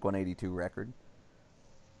favorite Blink-182 record.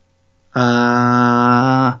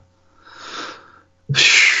 Man,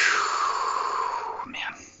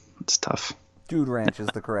 it's tough. Dude Ranch is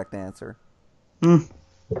the correct answer.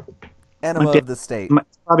 Enema of the State.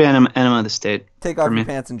 Probably Enema of the State. Take Off Your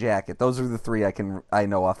Pants and Jacket. Those are the 3 I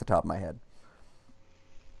know off the top of my head.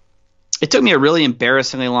 It took me a really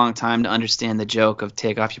embarrassingly long time to understand the joke of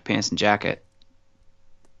Take Off Your Pants and Jacket.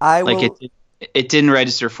 It didn't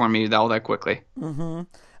register for me all that quickly. Mm-hmm.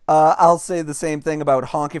 I'll say the same thing about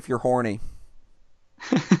Honk If You're Horny.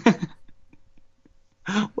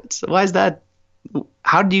 Why is that?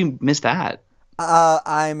 How did you miss that?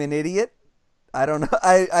 I'm an idiot. I don't know.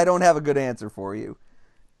 I don't have a good answer for you.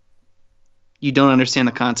 You don't understand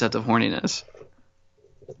the concept of horniness.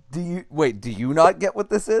 Do you not get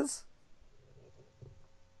what this is?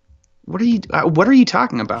 What are you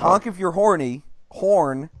talking about? Honk if you're horny.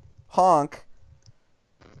 Horn. Honk.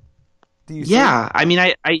 Do you? Yeah, I mean,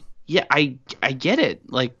 I get it.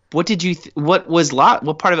 Like, what did you? What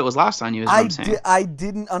part of it was lost on you? Is what I'm saying. I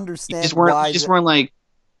didn't understand. You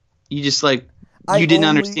didn't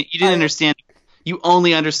understand. You didn't understand. You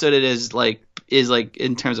only understood it as like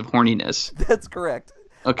in terms of horniness. That's correct.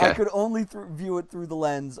 Okay. I could only view it through the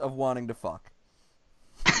lens of wanting to fuck.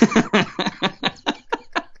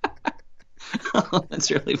 Oh, that's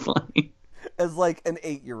really funny. As like an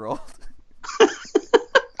 8-year-old.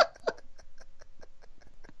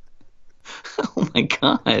 Oh my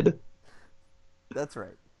god. That's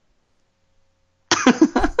right.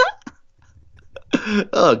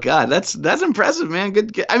 Oh god, that's impressive, man.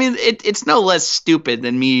 Good. I mean, it's no less stupid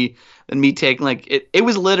than me taking like it. It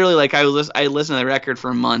was literally like I listened to the record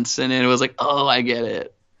for months, and it was like, oh, I get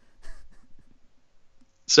it.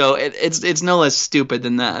 So it's no less stupid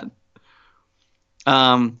than that.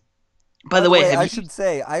 By the way, I should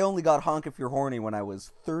say I only got Honk If You're Horny when I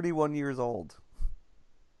was 31 years old.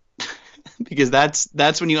 Because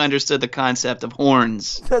that's when you understood the concept of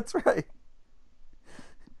horns. That's right.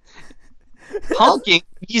 Honking,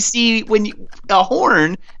 you see, a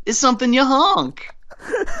horn is something you honk.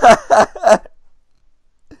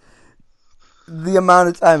 The amount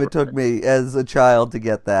of time it took me as a child to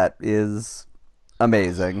get that is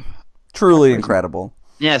amazing. Truly incredible.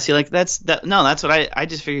 Yeah, see, like that's what I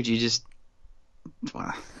just figured you just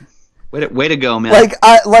way to go, man.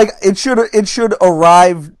 It should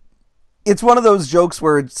arrive. It's one of those jokes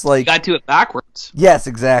where it's like... You got to it backwards. Yes,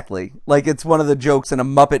 exactly. Like, it's one of the jokes in a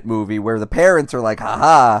Muppet movie where the parents are like,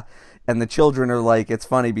 haha, and the children are like, it's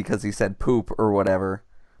funny because he said poop or whatever.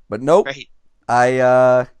 But nope. Right.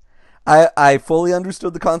 I fully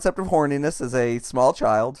understood the concept of horniness as a small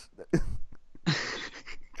child.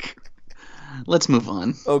 Let's move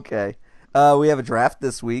on. Okay. We have a draft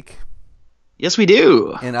this week. Yes, we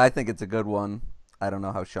do. And I think it's a good one. I don't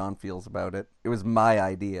know how Sean feels about it. It was my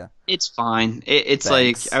idea. It's fine. It's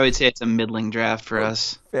Thanks. Like, I would say it's a middling draft for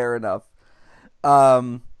us. Fair enough.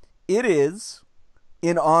 It is,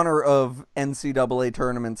 in honor of NCAA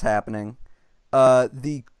tournaments happening,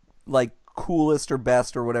 the, like, coolest or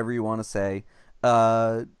best or whatever you want to say,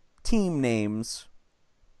 team names.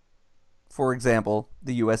 For example,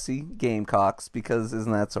 the USC Gamecocks, because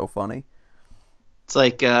isn't that so funny? It's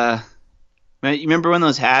like, you remember when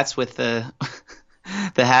those hats with the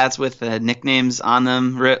hats with the nicknames on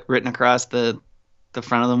them written across the The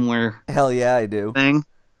front of them wear Hell yeah, I do. thing.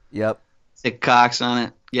 Yep. Stick cocks on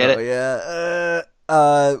it. Get Oh it? yeah.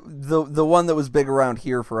 The one that was big around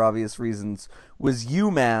here for obvious reasons was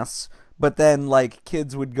UMass, but then like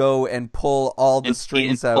kids would go and pull all the And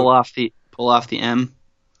strings out pull off the M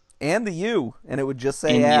and the U, and it would just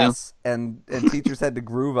say in the U. ass, and teachers had to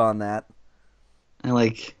groove on that. I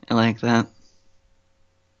like that.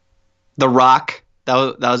 The Rock.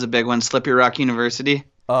 That was a big one. Slippery Rock University.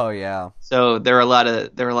 Oh yeah, So there were a lot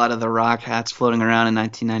of the Rock hats floating around in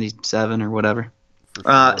 1997 or whatever. for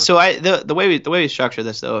sure. So the way we structure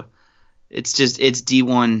this though, it's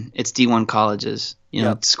D1 colleges. You know,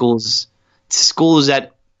 Yep. schools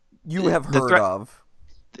that You have the heard threat. of.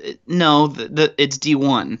 No, it's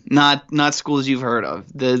D1, not schools you've heard of.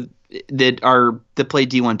 That play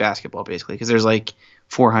D1 basketball basically because there's like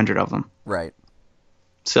 400 of them. Right.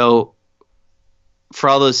 So for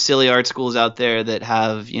all those silly art schools out there that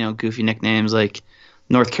have, you know, goofy nicknames like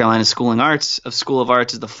North Carolina School of Arts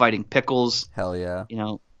is the Fighting Pickles. Hell yeah. You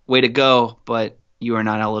know, way to go, but you are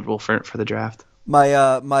not eligible for the draft.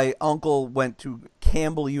 My uncle went to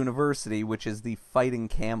Campbell University, which is the Fighting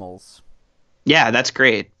Camels. Yeah, that's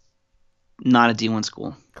great. Not a D1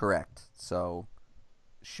 school. Correct. So,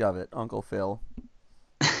 shove it, Uncle Phil.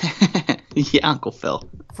 Yeah, Uncle Phil.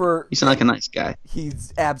 For You sound like a nice guy.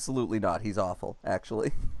 He's absolutely not. He's awful,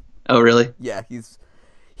 actually. Oh, really? Yeah, he's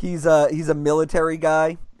a military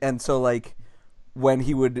guy, and so like when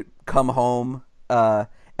he would come home, and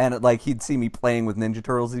like he'd see me playing with Ninja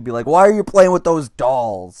Turtles, he'd be like, "Why are you playing with those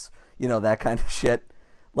dolls?" You know, that kind of shit.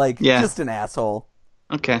 Like, Yeah. just an asshole.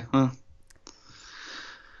 Okay. Well.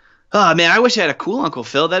 Oh man, I wish I had a cool Uncle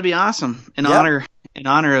Phil. That'd be awesome. In Yeah.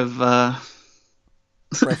 honor of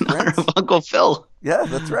Fresh in honor Prince. of Uncle Phil. Yeah,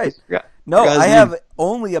 that's right. Yeah. No, Forgot his I name. have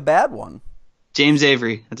only a bad one. James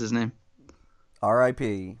Avery. That's his name.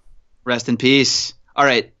 R.I.P. Rest in peace. All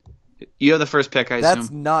right, you have the first pick, I That's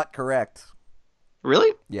assume. not correct.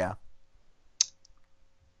 Really? Yeah.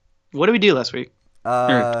 What did we do last week?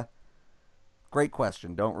 Great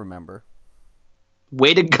question. Don't remember.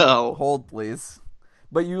 Way to go. Hold, please.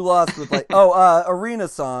 But you lost with like arena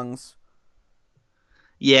songs.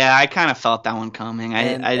 Yeah, I kind of felt that one coming.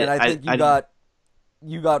 And I think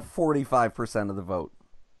you got 45% of the vote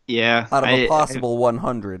yeah out of a possible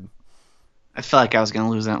 100. I felt like I was gonna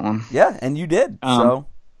lose that one. Yeah, and you did. So,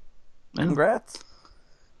 congrats.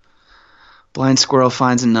 Blind squirrel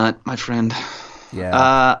finds a nut, my friend.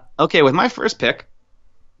 Yeah. Okay, with my first pick,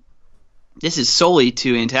 this is solely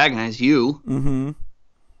to antagonize you. Mm-hmm.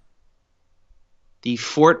 The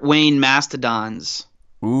Fort Wayne Mastodons.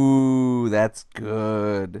 Ooh, that's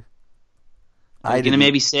good. I'm gonna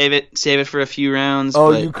maybe save it for a few rounds.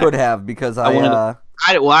 Oh, but you could have because I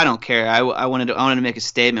don't care. I wanted to make a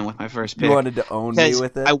statement with my first pick. You wanted to own me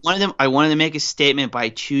with it. I wanted to make a statement by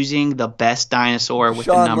choosing the best dinosaur with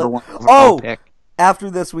Sean, the number one overall pick.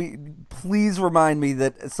 After this, please remind me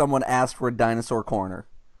that someone asked for a dinosaur corner.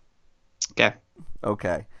 Okay.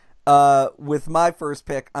 Okay. With my first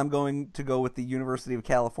pick, I'm going to go with the University of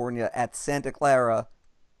California at Santa Clara,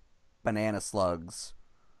 Banana Slugs.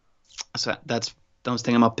 So I was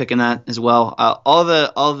thinking about picking that as well. All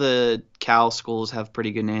the Cal schools have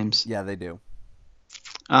pretty good names. Yeah, they do.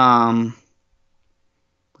 My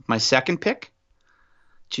second pick,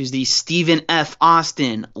 choose the Stephen F.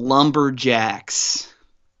 Austin Lumberjacks.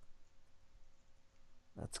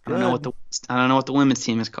 That's I good. don't know what the women's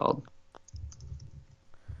team is called.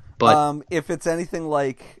 But if it's anything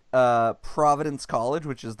like Providence College,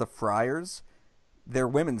 which is the Friars, their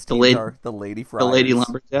women's teams are the Lady Friars. the Lady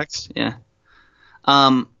Lumberjacks, yeah.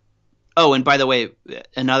 Oh, and by the way,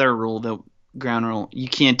 another rule, the ground rule, you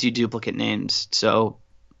can't do duplicate names. So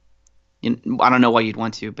I don't know why you'd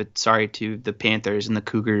want to, but sorry to the Panthers and the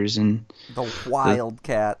Cougars and the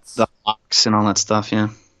Wildcats, the Hawks and all that stuff. Yeah.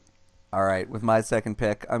 All right, with my second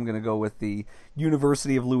pick, I'm going to go with the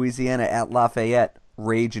University of Louisiana at Lafayette,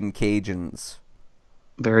 Ragin' Cajuns.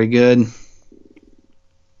 Very good.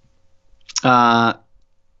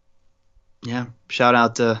 Yeah, shout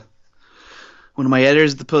out to one of my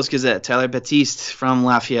editors at the Post-Gazette, Tyler Batiste from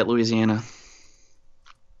Lafayette, Louisiana.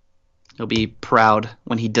 He'll be proud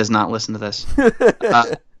when he does not listen to this. All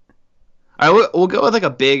right, we'll go with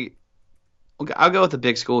I'll go with the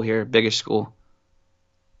big school here, biggest school.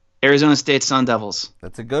 Arizona State Sun Devils.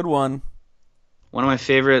 That's a good one. One of my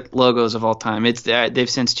favorite logos of all time. They've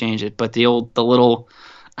since changed it, but the little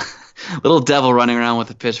little devil running around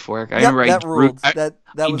with a pitchfork. I remember that ruled. That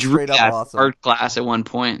was straight up awesome. Art class at one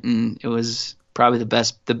point, and it was probably the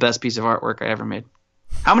best piece of artwork I ever made.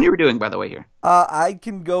 How many were we doing, by the way, here? I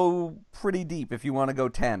can go pretty deep if you want to go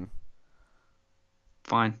 10.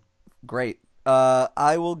 Fine. Great.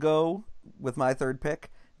 I will go with my third pick.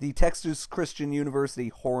 The Texas Christian University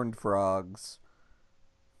Horned Frogs.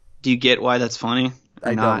 Do you get why that's funny or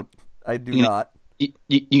I not? don't. I do You not.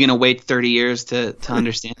 you gonna wait 30 years to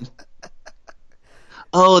understand?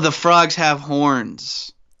 Oh, the frogs have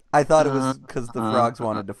horns. I thought it Uh, was because the uh, frogs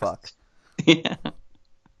wanted to fuck. yeah.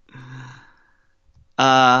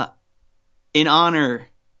 Uh, in honor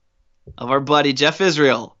of our buddy Jeff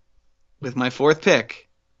Israel, with my fourth pick,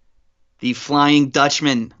 the Flying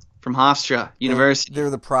Dutchman from Hofstra University. They're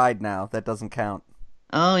the Pride now. That doesn't count.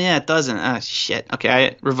 Oh yeah, it doesn't. Ah, shit. Okay,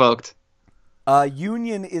 I revoked.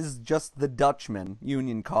 Union is just the Dutchman,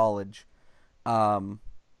 Union College,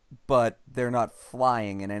 but they're not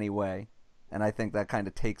flying in any way, and I think that kind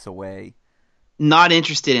of takes away. Not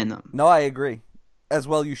interested in them. No, I agree. As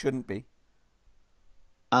well, you shouldn't be.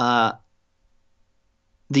 Uh,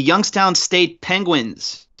 the Youngstown State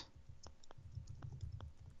Penguins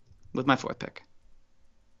with my fourth pick.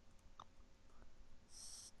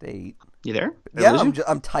 State. You there? Did I Yeah, lose you?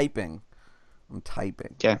 I'm typing. I'm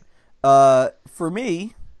typing. Okay. For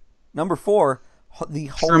me, number 4, the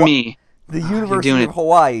For me, the you're University doing of it.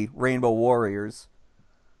 Hawaii Rainbow Warriors.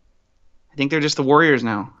 I think they're just the Warriors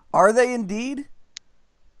now. Are they indeed?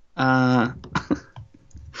 I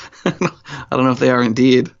don't know if they are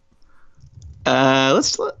indeed.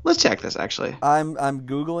 Let's check this actually. I'm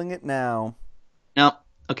googling it now. No.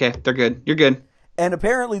 Okay, they're good. You're good. And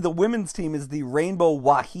apparently the women's team is the Rainbow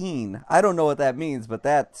Wahine. I don't know what that means, but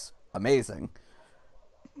that's amazing.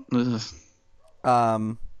 Ugh.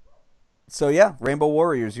 So yeah, Rainbow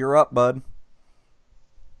Warriors, you're up, bud.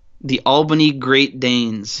 The Albany Great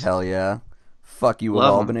Danes. Hell yeah. Fuck you, Love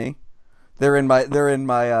 'em. Albany. They're in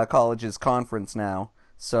my college's conference now,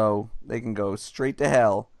 so they can go straight to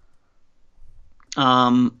hell.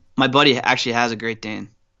 My buddy actually has a Great Dane.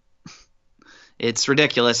 It's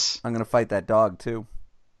ridiculous. I'm gonna fight that dog too.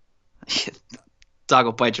 Dog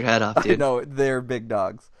will bite your head off, I dude. know they're big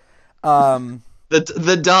dogs. Um,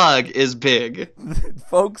 The dog is big.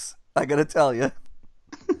 folks, I gotta tell you.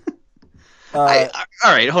 All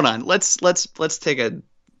right, hold on. Let's take a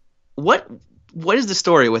what is the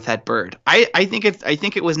story with that bird? I think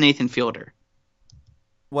it was Nathan Fielder.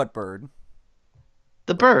 What bird?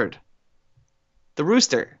 The bird. The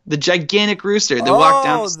rooster. The gigantic rooster that walked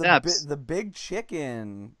down the steps. The big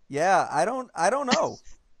chicken. Yeah, I don't know.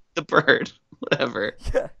 The bird. Whatever.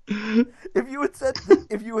 Yeah. If you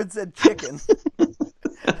had said chicken,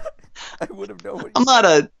 I would have known what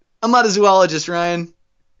I'm not a zoologist, Ryan.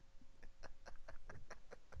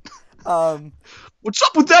 What's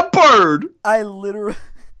up with that bird? I literally.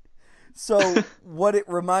 So what it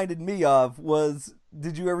reminded me of was,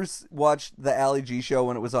 did you ever watch the Ali G show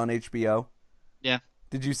when it was on HBO? Yeah.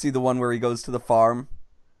 Did you see the one where he goes to the farm?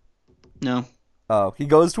 No. Oh, he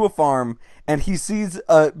goes to a farm and he sees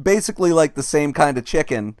basically like the same kind of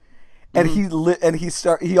chicken, and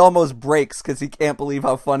he almost breaks because he can't believe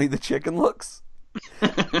how funny the chicken looks.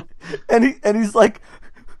 and he's like,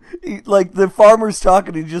 the farmer's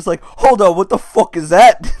talking, and he's just like, hold on, what the fuck is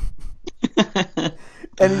that?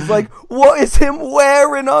 And he's like, what is him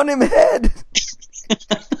wearing on him head?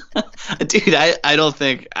 Dude, I don't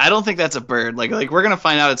think that's a bird. Like we're gonna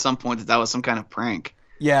find out at some point that was some kind of prank.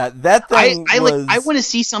 Yeah, that thing I was... I want to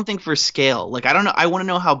see something for scale. Like I don't know. I want to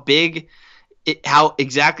know how big, how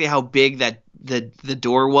big that the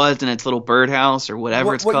door was in its little birdhouse or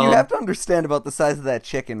whatever it's called. What you have to understand about the size of that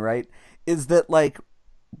chicken, right, is that like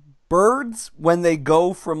birds, when they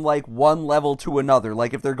go from like one level to another,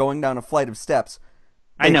 like if they're going down a flight of steps,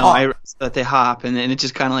 I know hop. that they hop and it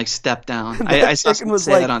just kind of like stepped down. I saw someone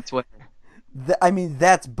say that on Twitter. I mean,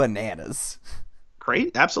 that's bananas.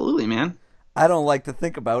 Great, absolutely, man. I don't like to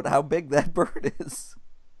think about how big that bird is.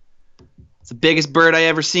 It's the biggest bird I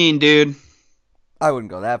ever seen, dude. I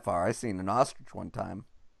wouldn't go that far. I seen an ostrich one time.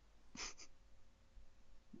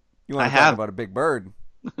 You want to talk about a big bird?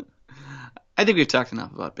 I think we've talked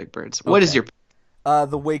enough about big birds. Okay. What is your...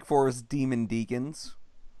 The Wake Forest Demon Deacons.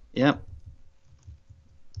 Yep.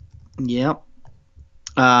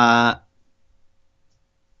 I'm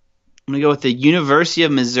going to go with the University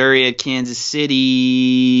of Missouri at Kansas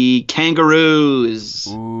City Kangaroos.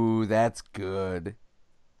 Ooh, that's good.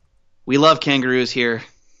 We love kangaroos here.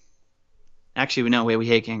 Actually, we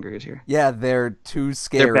hate kangaroos here. Yeah, they're too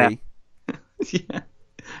scary. They're bad. Yeah.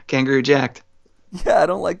 Kangaroo jacked. Yeah, I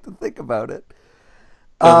don't like to think about it.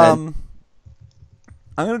 Go ahead.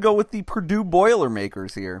 I'm going to go with the Purdue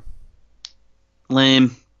Boilermakers here.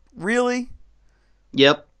 Lame. Really?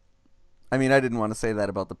 Yep. I mean, I didn't want to say that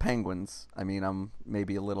about the Penguins. I mean, I'm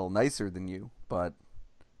maybe a little nicer than you, but...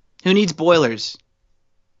 Who needs boilers?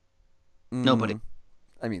 Nobody.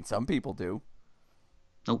 I mean, some people do.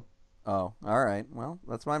 Oh, all right. Well,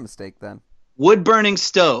 that's my mistake then. Wood burning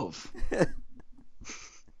stove.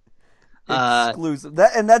 Uh, Exclusive.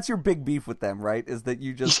 That's your big beef with them, right? Is that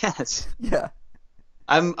you just yes. yeah.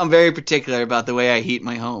 I'm very particular about the way I heat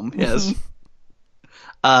my home. Yes.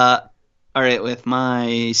 Uh, all right, with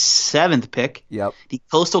my seventh pick, Yep. the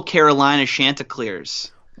Coastal Carolina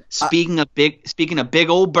Chanticleers. I, Speaking of big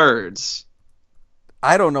old birds.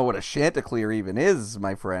 I don't know what a Chanticleer even is,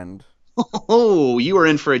 my friend. Oh, you are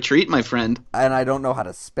in for a treat, my friend. And I don't know how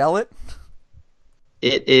to spell it.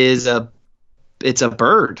 It is it's a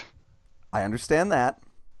bird, I I understand that.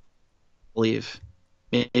 believe.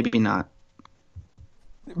 Maybe not.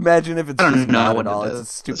 Imagine if it's I just don't know not what at all. it It's a is.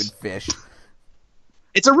 stupid fish.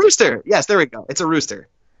 It's a rooster. Yes, there we go. It's a rooster.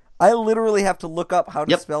 I literally have to look up how to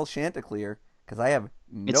Yep. spell Chanticleer because I have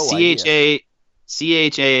It's no idea.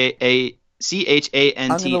 I'm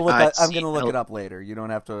gonna look Chanticl. it up later. You don't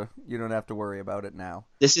have to. You don't have to worry about it now.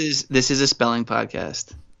 This is a spelling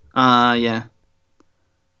podcast. Yeah.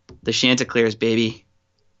 The Chanticleers, baby.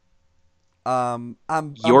 I'm a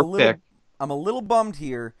Your little pick. I'm a little bummed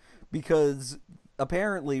here because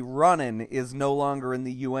apparently Runnin is no longer in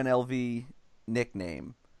the UNLV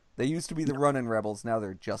nickname. They used to be the Runnin Rebels. Now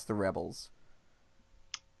they're just the Rebels.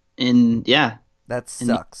 And yeah, That and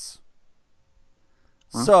sucks.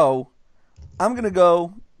 well, So I'm gonna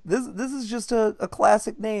go. This is just a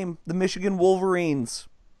classic name. The Michigan Wolverines.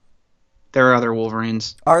 there are other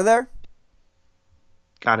Wolverines. Are there?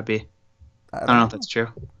 Gotta be. I I don't don't know if know. that's true.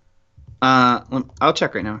 I'll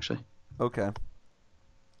check right now. Actually, Okay.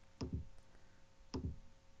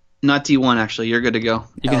 not D1. Actually, you're good to go.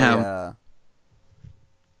 You Hell can have 'em. yeah.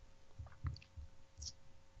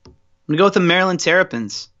 I'm gonna go with the Maryland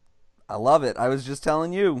Terrapins. I love it. I was just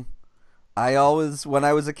telling you. I always, when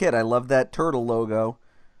I was a kid, I loved that turtle logo,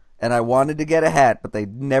 and I wanted to get a hat, but they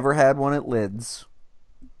never had one at Lids.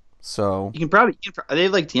 So, They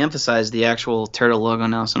like de-emphasize the actual turtle logo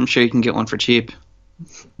now, so I'm sure you can get one for cheap.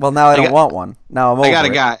 well, now I I don't got want one. Now I'm I got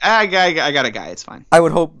over a it. guy. I got a guy. It's fine. I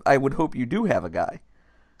would hope you do have a guy.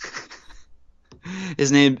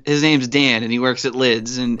 His name's Dan, and he works at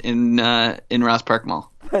Lids in Ross Park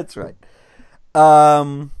Mall. That's right.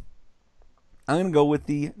 Um, I'm gonna go with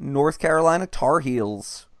the North Carolina Tar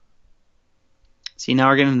Heels. See, now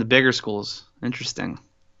we're getting into the bigger schools. Interesting.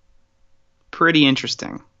 Pretty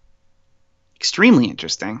interesting. Extremely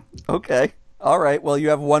interesting. Okay. All right. Well, you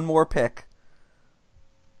have one more pick.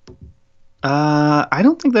 I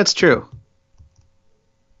don't think that's true.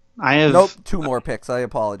 I have. Nope. Two more picks. I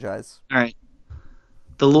apologize. All right.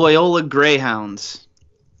 The Loyola Greyhounds.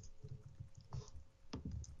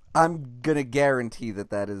 I'm gonna guarantee that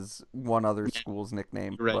that is one other school's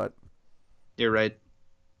nickname, You're right. but You're right.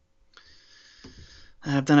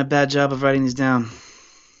 I've done a bad job of writing these down.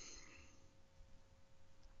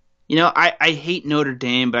 I hate Notre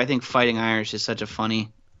Dame, but I think Fighting Irish is such a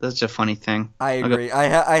funny thing. I I'll go, agree.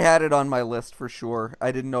 I had it on my list for sure.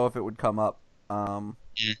 I didn't know if it would come up.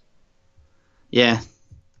 yeah, yeah,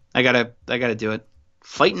 I gotta do it.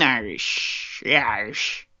 Fighting Irish, yeah,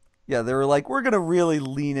 Irish, Yeah, they were like, we're gonna really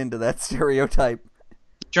lean into that stereotype.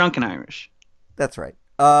 drunken Irish. That's right.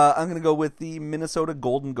 I'm gonna go with the Minnesota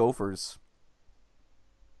Golden Gophers.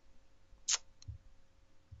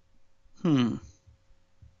 Hmm.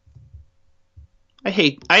 I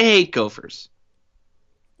hate Gophers.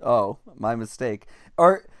 Oh, my mistake.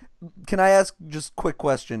 Or can I ask just quick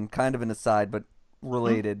question, kind of an aside, but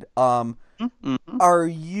related? Mm-hmm. Are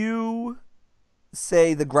you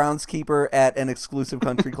say the groundskeeper at an exclusive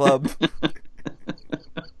country club?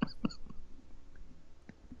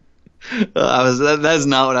 That's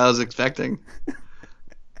not what I was expecting.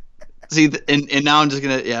 See, and now I'm just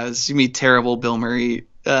gonna it's gonna be terrible Bill Murray.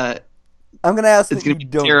 I'm gonna ask It's that you gonna be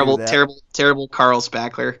don't terrible, do that. terrible Carl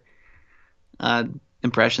Spackler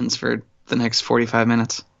impressions for the next 45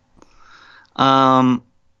 minutes. I'm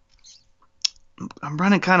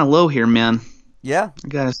running kind of low here, man. Yeah. I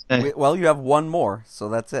gotta say. Well, you have one more, so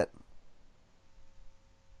that's it.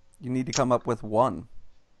 You need to come up with one.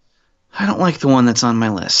 I don't like the one that's on my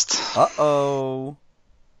list. Uh-oh.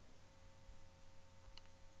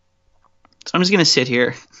 So I'm just gonna sit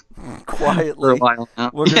here for a Quietly. while now.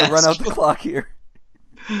 We're gonna Yes. run out the clock here.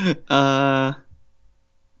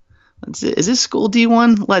 Let's see. Is this school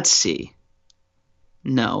D1? Let's see.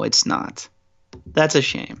 No, it's not. That's a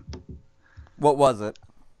shame. What was it?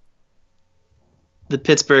 The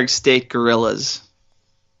Pittsburgh State Gorillas.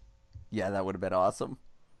 Yeah, that would have been awesome.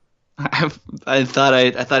 I thought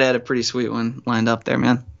I had a pretty sweet one lined up there,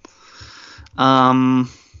 man.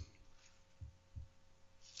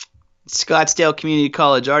 Scottsdale Community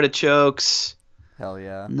College Artichokes. Hell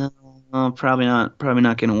yeah. No. Probably not. Probably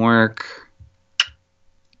not gonna work.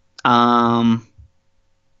 Um.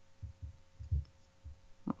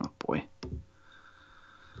 Oh boy.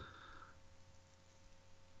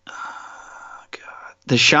 God.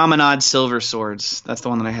 The Shamanad Silver Swords. That's the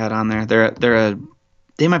one that I had on there.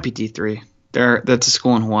 They might be D3. That's a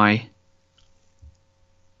school in Hawaii.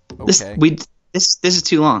 Okay. This is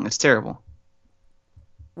too long. It's terrible.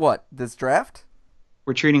 What, this draft?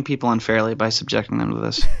 We're treating people unfairly by subjecting them to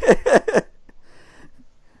this.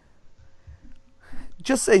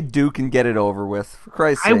 Just say Duke and get it over with, for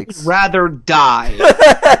Christ's I would sakes. rather die.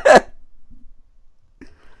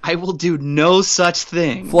 I will do no such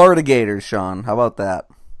thing. Florida Gators, Sean. How about that?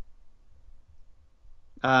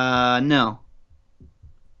 No.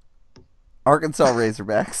 Arkansas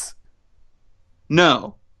Razorbacks.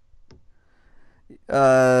 No.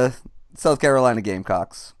 South Carolina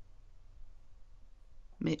Gamecocks.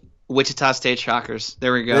 Wichita State Shockers.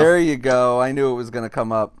 There we go. There you go. I knew it was going to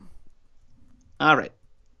come up. All right.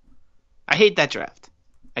 I hate that draft.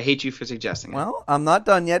 I hate you for suggesting it. Well, I'm not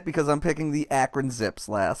done yet because I'm picking the Akron Zips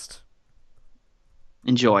last.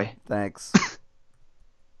 Enjoy. Thanks.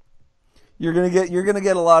 You're gonna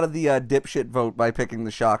get a lot of the dipshit vote by picking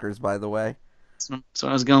the Shockers, by the way. That's what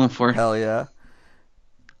I was going for. Hell yeah.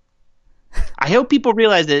 I hope people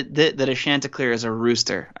realize that a Chanticleer is a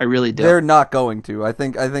rooster. I really do. They're not going to. I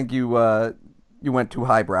think you went too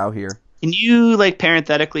highbrow here. Can you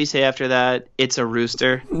parenthetically say after that it's a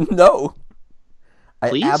rooster? No.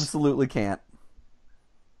 Please? I absolutely can't.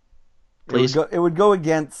 Please. It would go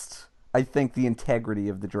against, I think, the integrity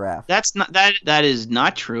of the draft. That is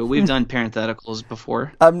not true. We've done parentheticals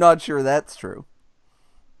before. I'm not sure that's true.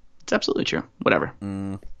 It's absolutely true. Whatever.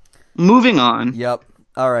 Moving on. Yep.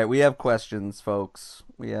 All right, we have questions, folks.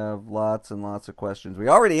 We have lots and lots of questions. We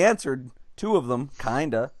already answered 2 of them,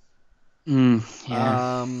 kinda.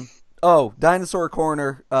 Yeah. Dinosaur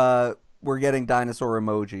Corner. We're getting dinosaur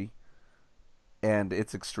emoji, and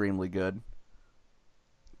it's extremely good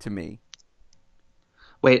to me.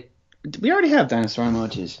 Wait, we already have dinosaur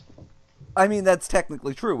emojis. I mean, that's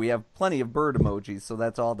technically true. We have plenty of bird emojis, so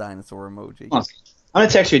that's all dinosaur emoji. I'm gonna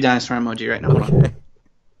text you a dinosaur emoji right now. Hold on. Okay.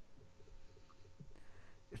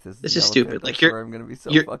 This is stupid. I'm gonna be so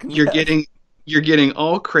you're getting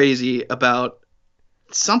all crazy about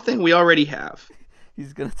something we already have.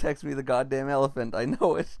 He's gonna text me the goddamn elephant. I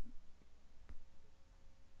know it.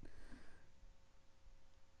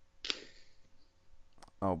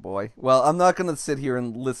 Oh boy. Well, I'm not gonna sit here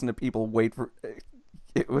and listen to people wait for.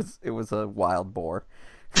 It was a wild boar.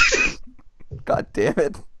 God damn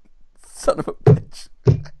it, son of a bitch.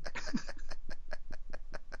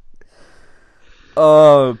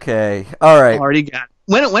 Okay. All right. Already got it.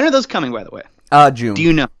 When are those coming, by the way? June. Do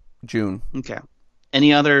you know? June. Okay.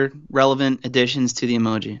 Any other relevant additions to the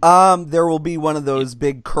emoji? There will be one of those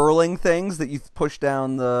big curling things that you push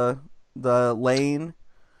down the lane.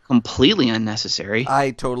 Completely unnecessary.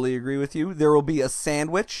 I totally agree with you. There will be a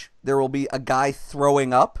sandwich. There will be a guy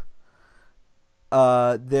throwing up.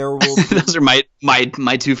 There will be... Those are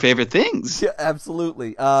my 2 favorite things. Yeah,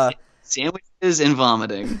 absolutely. Sandwiches and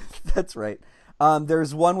vomiting. That's right.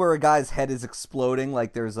 There's one where a guy's head is exploding,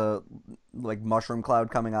 like there's a mushroom cloud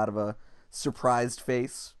coming out of a surprised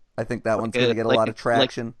face. I think that one's going to get a lot of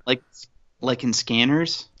traction. Like in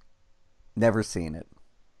Scanners? Never seen it.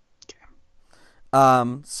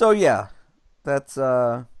 Okay. So yeah, that's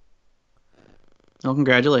Well,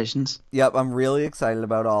 congratulations. Yep, I'm really excited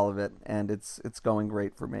about all of it, and it's going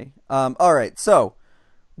great for me. All right, so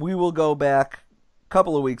we will go back a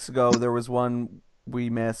couple of weeks ago. There was one we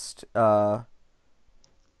missed. That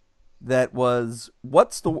was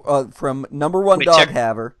what's the from number one dog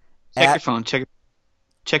haver. Check your phone. Check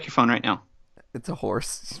your phone right now. It's a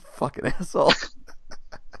horse. You fucking asshole.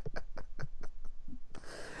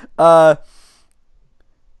 At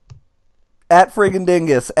Friggin'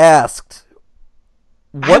 Dingus asked,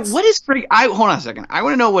 what is Frig? Hold on a second. I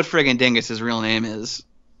want to know what Friggin' Dingus's real name is.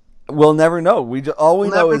 We'll never know. All we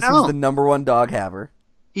know is he's the number one dog haver.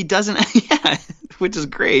 He doesn't. Yeah, which is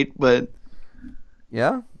great, but.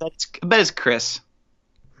 Yeah? I bet it's Chris.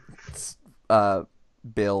 It's,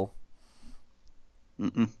 Bill.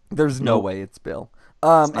 Mm-mm. There's no way it's Bill.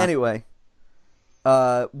 Anyway.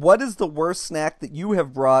 What is the worst snack that you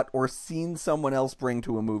have brought or seen someone else bring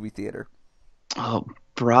to a movie theater? Oh,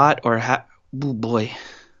 brought or oh boy.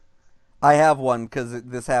 I have one because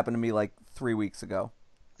this happened to me like 3 weeks ago.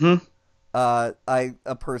 A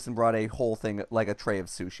person brought a whole thing, like a tray of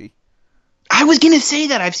sushi. I was gonna say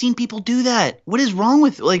that. I've seen people do that. What is wrong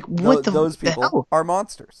with those people are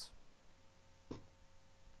monsters.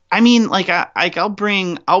 I mean, like I'll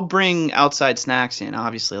bring outside snacks in,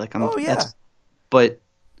 obviously. Like I'm Oh yeah. that's but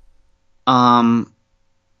um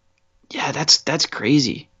yeah, that's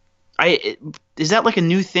crazy. Is that like a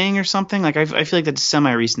new thing or something? Like I feel like that's a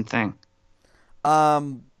semi-recent thing.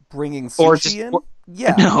 Bringing Or sushi just or, in?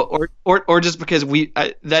 Yeah. no, or just because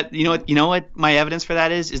that you know what my evidence for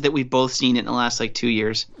that is that we've both seen it in the last like 2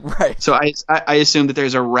 years. Right. So I assume that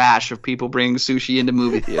there's a rash of people bringing sushi into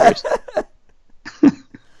movie theaters.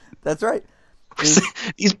 That's right. These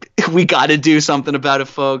These we got to do something about it,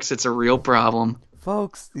 folks. It's a real problem.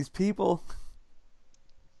 folks, these people.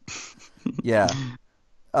 Yeah.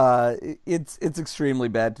 It's extremely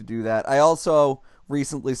bad to do that. I also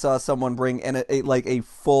recently saw someone bring like a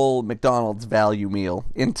full McDonald's value meal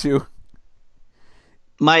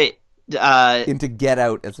My uh into Get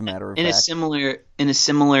Out, as a matter of in a fact.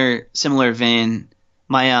 similar vein,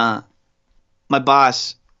 my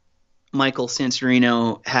boss Michael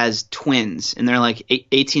Sansorino has twins, and they're like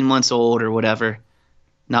 18 months old or whatever.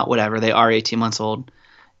 Not whatever, they are 18 months old,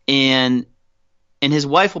 and his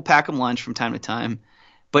wife will pack him lunch from time to time.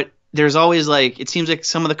 But there's always like it seems like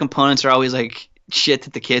some of the components are always like shit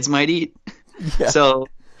that the kids might eat. Yeah, So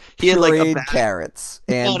he had like a pureed bag. carrots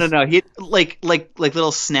No, and no, no. He had like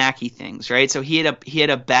little snacky things, right? So he had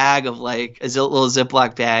a bag of like little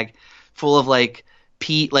Ziploc bag full of like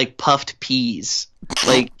like puffed peas,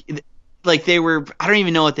 like they were. I don't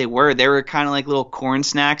even know what they were. They were kind of like little corn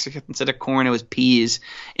snacks, except instead of corn, it was peas,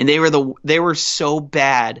 and they were so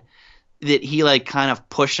bad that he like kind of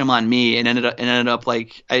pushed them on me, and ended up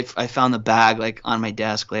like I found the bag like on my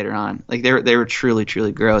desk later on. Like they were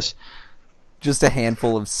truly gross. just a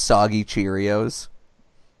handful of soggy Cheerios.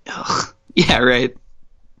 Ugh. Yeah, right.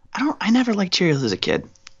 I never liked Cheerios as a kid.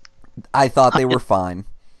 I thought they were fine.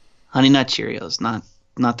 Honey Nut Cheerios,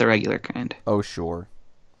 not the regular kind. Oh sure.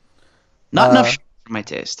 Not enough sugar for my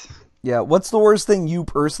taste. Yeah. What's the worst thing you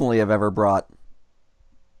personally have ever brought?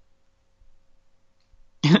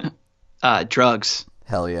 Drugs.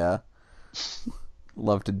 Hell yeah.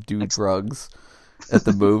 Love to do That's drugs at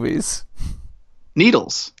the movies.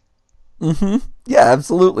 needles. Yeah,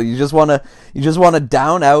 absolutely. You just wanna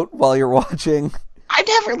down out while you're watching. I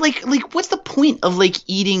never like. What's the point of like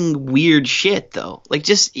eating weird shit though? Like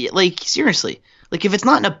just like seriously. Like if it's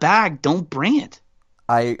not in a bag, don't bring it.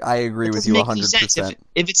 I agree It with doesn't you make any sense. If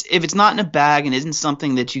 100%. if it's not in a bag and isn't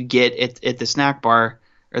something that you get at the snack bar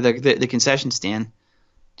or the concession stand,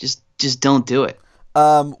 just don't do it.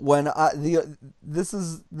 When I the this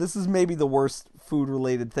is maybe the worst food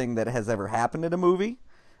related thing that has ever happened in a movie.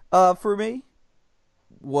 For me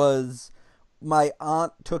was my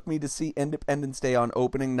aunt took me to see Independence Day on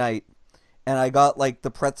opening night, and I got like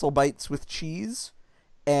the pretzel bites with cheese,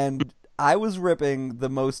 and I was ripping the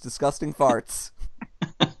most disgusting farts.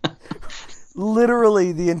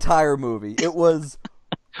 Literally the entire movie. It was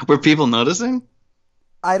Were people noticing?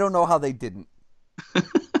 I don't know how they didn't.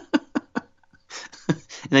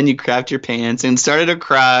 And then you crapped your pants and started to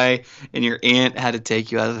cry, and your aunt had to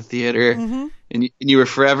take you out of the theater, and you were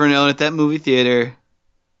forever known at that movie theater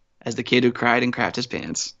as the kid who cried and crapped his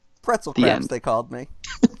pants. Pretzel The crabs, end. they called me.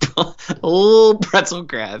 Old pretzel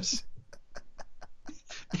crabs.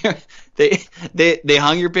 They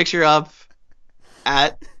hung your picture up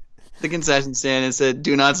at the concession stand and said,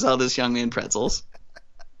 "Do not sell this young man pretzels."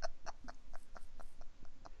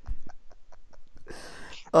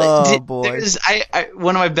 Oh boy. There's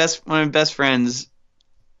one of my best friends.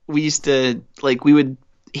 We used to like we would.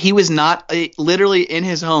 He was not literally in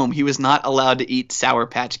his home. He was not allowed to eat Sour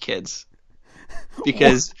Patch Kids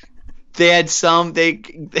because they had some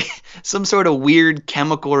sort of weird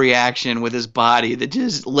chemical reaction with his body that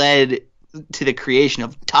just led to the creation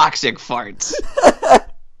of toxic farts.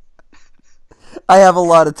 I have a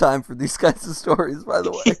lot of time for these kinds of stories, by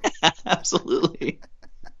the way. Absolutely.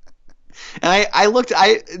 And I looked,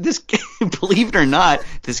 this, believe it or not,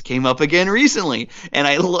 this came up again recently, and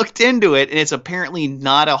I looked into it, and it's apparently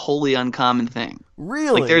not a wholly uncommon thing. Like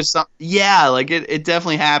Really? there's yeah, like it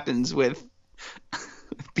definitely happens with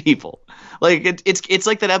people. Like it's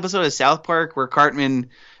like that episode of South Park where Cartman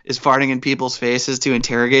is farting in people's faces to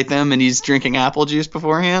interrogate them, and he's drinking apple juice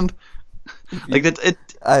beforehand. Like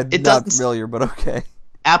I'm it not doesn't familiar, but okay.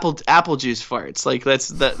 apple juice farts. Like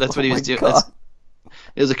that's what Oh he my was doing. god.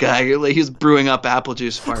 It was a guy like, he was brewing up apple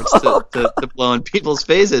juice farts Oh to blow in people's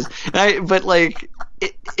faces. But like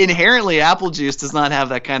inherently, apple juice does not have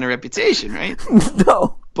that kind of reputation, right?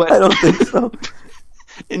 No, But I don't think so.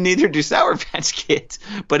 and neither do Sour Patch Kids.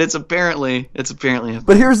 But it's apparently a But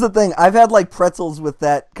thing. here's the thing: I've had like pretzels with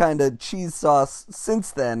that kind of cheese sauce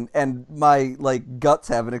since then, and my like guts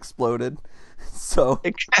haven't exploded. So,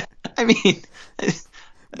 I mean,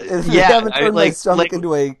 They Yeah, haven't turned my stomach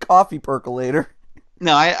into a coffee percolator.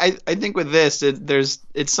 no, I think with this,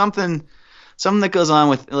 it's something that goes on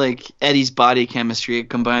with like Eddie's body chemistry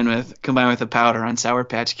combined with a powder on Sour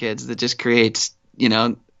Patch Kids that just creates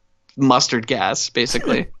mustard gas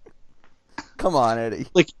basically. Come on, Eddie.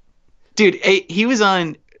 Like, dude, he was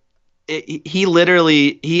on.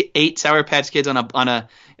 He ate Sour Patch Kids on a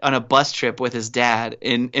bus trip with his dad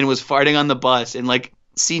and was farting on the bus, and like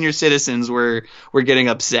senior citizens were getting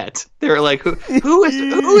upset. They were like,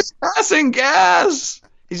 who's passing gas?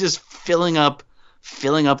 He's just filling up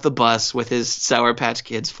the bus with his Sour Patch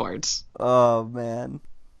Kids farts. Oh man.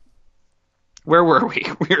 Where were we?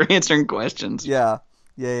 We were answering questions. Yeah.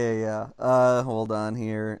 Hold on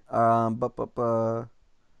here.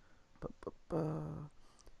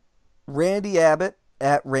 Randy Abbott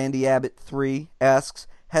at Randy Abbott 3 asks,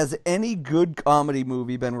 has any good comedy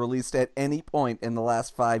movie been released at any point in the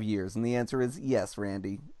last 5 years? And the answer is yes,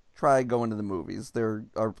 Randy. Try going to the movies. There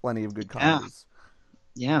are plenty of good comedies.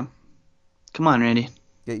 Yeah. Come on, Randy.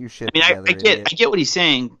 Get your shit together. I get what he's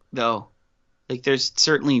saying though. Like there's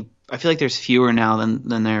certainly, I feel like there's fewer now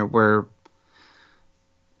than there were,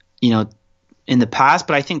 in the past.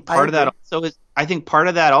 But I think part of that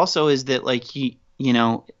also is that like you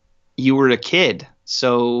were a kid,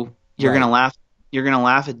 so you're gonna laugh. You're gonna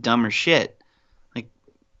laugh at dumber shit.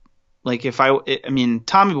 Like if I mean,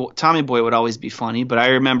 Tommy Boy would always be funny, but I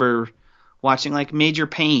remember watching like Major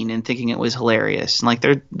Payne and thinking it was hilarious. And like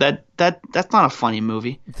that's not a funny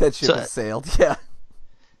movie. That ship has sailed. Yeah.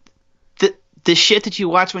 The shit that you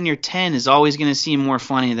watch when you're 10 is always going to seem more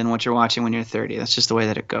funny than what you're watching when you're 30. That's just the way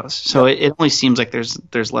that it goes. So it only seems like there's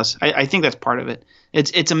less. I think that's part of it.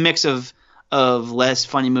 It's a mix of less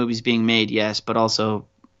funny movies being made, yes, but also,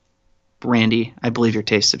 Randy, I believe your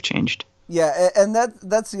tastes have changed. Yeah, and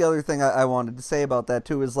that's the other thing I wanted to say about that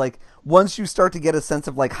too, is like once you start to get a sense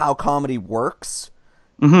of like how comedy works,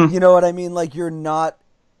 you know what I mean? Like you're no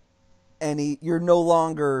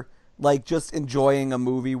longer like just enjoying a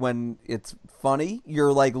movie when it's funny.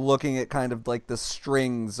 You're like looking at kind of like the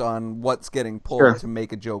strings on what's getting pulled to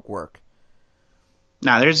make a joke work.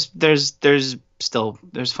 Nah, there's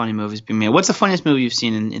funny movies being made. What's the funniest movie you've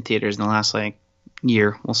seen in theaters in the last like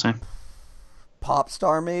year, we'll say?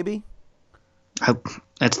 Popstar, maybe?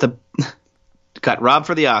 Got robbed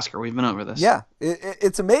for the Oscar. We've been over this. Yeah,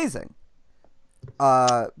 it's amazing.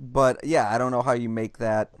 But yeah, I don't know how you make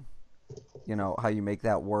that,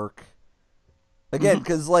 work. Again,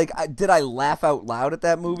 because did I laugh out loud at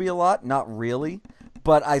that movie a lot? Not really.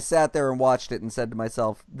 But I sat there and watched it and said to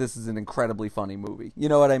myself, this is an incredibly funny movie. You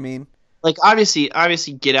know what I mean? Like obviously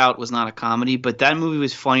Get Out was not a comedy, but that movie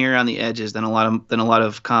was funnier on the edges than a lot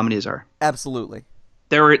of comedies are. Absolutely.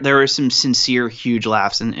 There were some sincere, huge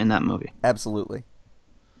laughs in that movie. Absolutely.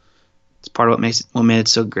 It's part of what made it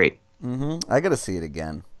so great. I gotta see it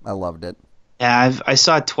again. I loved it. Yeah, I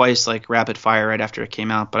saw it twice, like rapid fire, right after it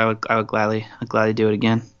came out. But I would gladly do it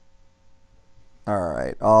again.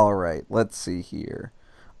 All right. Let's see here.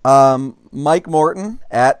 Mike Morton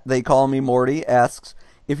at They Call Me Morty asks,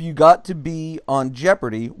 if you got to be on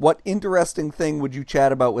Jeopardy, what interesting thing would you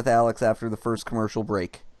chat about with Alex after the first commercial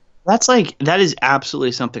break? That is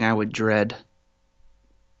absolutely something I would dread.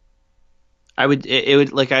 I've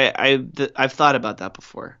thought about that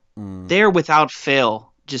before. They're without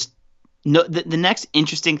fail just no. The next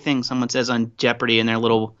interesting thing someone says on Jeopardy in their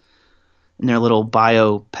little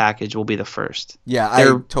bio package will be the first. Yeah, I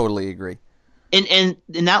totally agree. And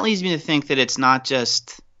that leads me to think that it's not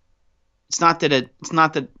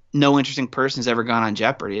that no interesting person's ever gone on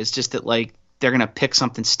Jeopardy. It's just that like they're gonna pick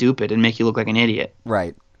something stupid and make you look like an idiot.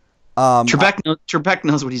 Right. Trebek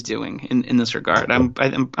knows what he's doing in this regard. I'm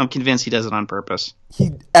convinced he does it on purpose.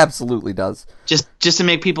 He absolutely does. Just to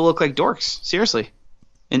make people look like dorks. Seriously.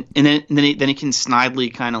 And then he can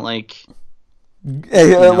snidely kind of like.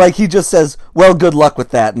 Like he just says, "Well, good luck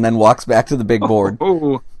with that," and then walks back to the big board.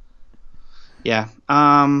 Yeah.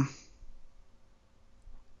 I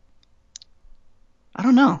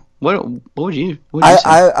don't know. What would you say?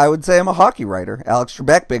 I would say I'm a hockey writer. Alex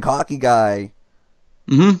Trebek, big hockey guy.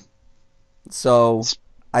 So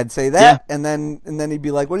I'd say that, and then he'd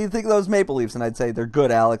be like, "What do you think of those Maple Leafs?" And I'd say, "They're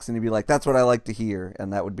good, Alex." And he'd be like, "That's what I like to hear,"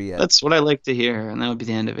 and that would be it. That's what I like to hear, and that would be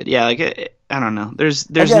the end of it. Yeah, like I don't know. There's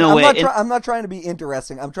no way. I'm not trying to be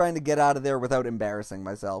interesting. I'm trying to get out of there without embarrassing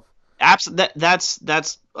myself. That's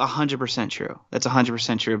 100% true. That's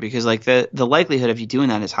 100% true because like the likelihood of you doing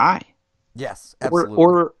that is high. Yes, absolutely.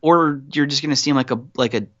 Or you're just gonna seem like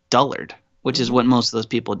a dullard, which is what most of those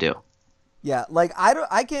people do. Yeah, like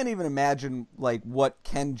I can't even imagine like what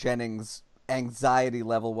Ken Jennings' anxiety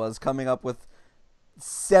level was coming up with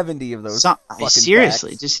 70 of those So, fucking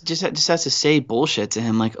seriously, facts. just has to say bullshit to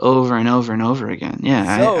him like over and over and over again. Yeah,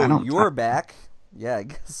 I So don't. you're back. Yeah, I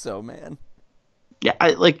guess so, man. Yeah,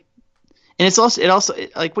 I like, and it also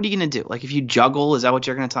like, what are you gonna do? Like, if you juggle, is that what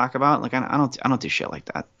you're gonna talk about? Like, I don't do shit like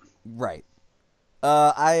that. Right.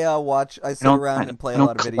 I I sit don't around I, and play I a lot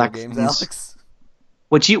don't of video collect games, things. Alex.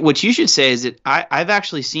 What you should say is that I've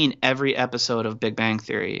actually seen every episode of Big Bang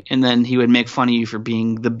Theory, and then he would make fun of you for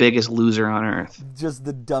being the biggest loser on earth. Just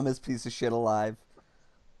the dumbest piece of shit alive.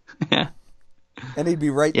 Yeah, And he'd be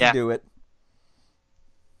right to yeah. do it.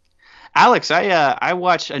 Alex, I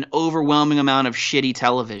watch an overwhelming amount of shitty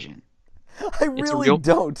television. I It's a really real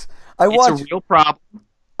don't. I it's a watch real problem.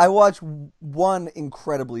 I watch one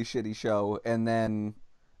incredibly shitty show and then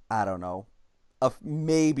I don't know,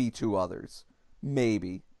 maybe two others.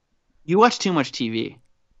 Maybe. You watch too much TV.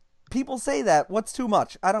 People say that. What's too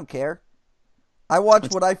much? I don't care. I watch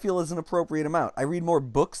It's, what I feel is an appropriate amount. I read more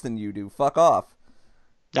books than you do. Fuck off.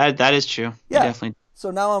 that is true. You Yeah. definitely. So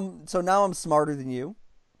now I'm smarter than you.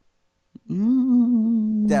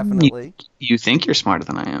 Mm, you, Definitely. you think you're smarter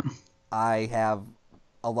than I am. I have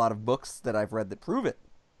a lot of books that I've read that prove it.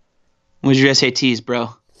 What's your SATs, bro?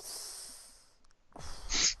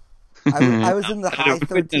 I was in the I high don't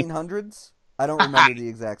know. 1300s. I don't remember the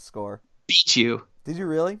exact score. Beat you. Did you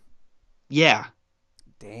really? Yeah,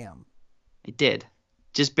 Damn. I did.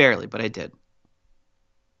 Just barely, but I did.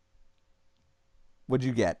 What'd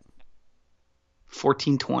you get?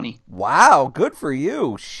 1420. Wow, good for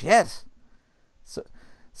you. Shit.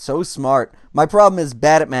 So smart. My problem is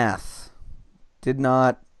bad at math. Did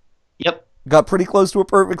not Yep. got pretty close to a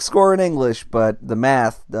perfect score in English, but the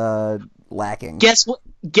math lacking. Guess what?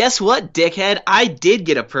 Guess what, dickhead? I did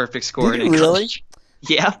get a perfect score Did in you really? English.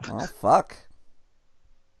 Yep. Oh fuck.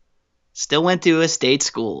 Still went to a state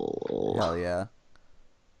school. Hell yeah.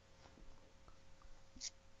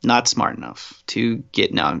 Not smart enough to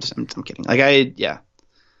get. No, I'm kidding. Yeah.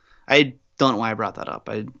 I don't know why I brought that up.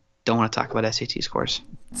 I don't want to talk about SAT scores.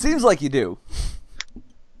 Seems like you do.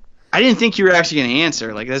 I didn't think you were actually going to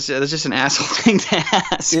answer. Like, that's just an asshole thing to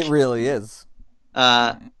ask. It really is.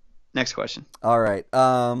 Next question. All right.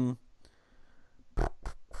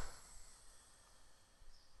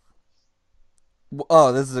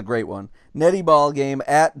 Oh, this is a great one. Netty Ball Game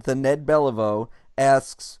at the Ned Beliveau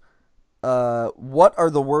asks, what are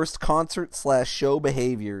the worst concert/show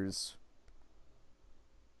behaviors?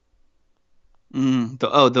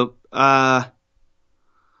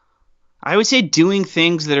 I would say doing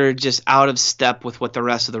things that are just out of step with what the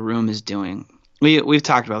rest of the room is doing. We've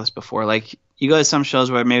talked about this before. Like, you go to some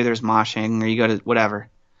shows where maybe there's moshing, or you go to whatever.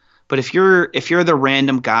 But if you're the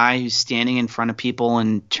random guy who's standing in front of people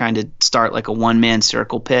and trying to start like a one-man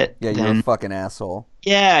circle pit, Yeah, you're then a fucking asshole.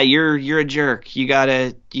 yeah, you're a jerk. You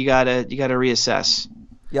gotta reassess.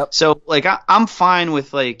 Yep. So like I'm fine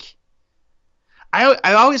with like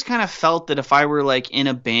I always kind of felt that if I were like in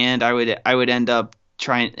a band, I would end up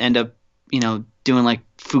doing like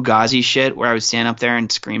Fugazi shit where I would stand up there and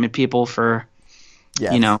scream at people for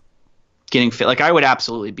Yes. getting fit. Like, I would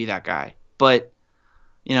absolutely be that guy. But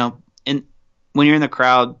and when you're in the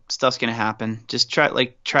crowd, stuff's gonna happen. Just try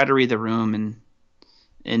to read the room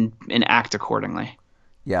and act accordingly.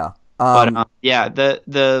 Yeah. But yeah,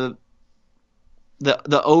 the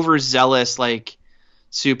overzealous like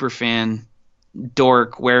super fan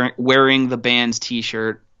dork wearing the band's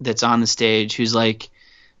t-shirt that's on the stage, who's like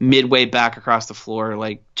midway back across the floor,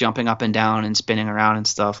 like jumping up and down and spinning around and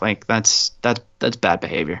stuff, like that's bad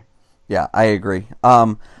behavior. Yeah, I agree.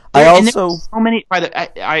 I also so many.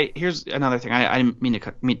 Here's another thing. I didn't mean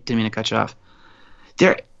to cut you off.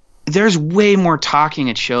 There's way more talking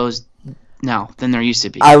at shows now than there used to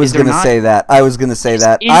be. I was going to say that.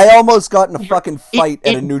 I almost got in a fucking fight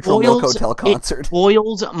at a Neutral Milk Hotel concert. It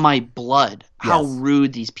boils my blood how Yes.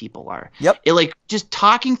 rude these people are. Yep. It, like, just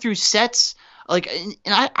talking through sets. Like, and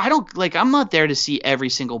I don't, like, I'm not there to see every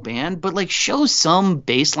single band, but like, show some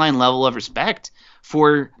baseline level of respect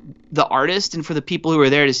for the artist and for the people who are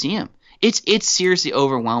there to see him. It's seriously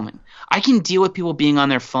overwhelming. I can deal with people being on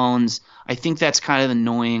their phones. I think that's kind of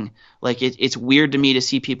annoying. Like, it's weird to me to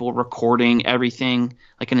see people recording everything,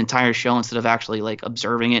 like an entire show, instead of actually like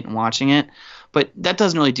observing it and watching it. But that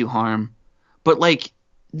doesn't really do harm. But like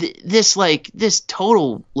this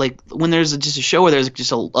total, like, when there's just a show where there's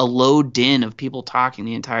just a low din of people talking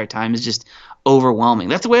the entire time, is just overwhelming.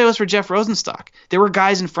 That's the way it was for Jeff Rosenstock. There were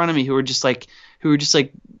guys in front of me who were just like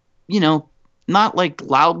not like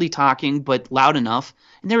loudly talking, but loud enough,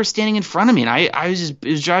 and they were standing in front of me, and it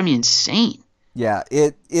was driving me insane. Yeah,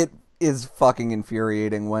 it is fucking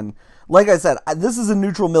infuriating when, like I said, this is a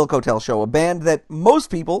Neutral Milk Hotel show, a band that most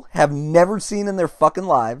people have never seen in their fucking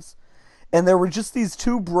lives, and there were just these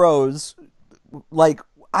two bros, like,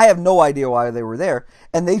 I have no idea why they were there,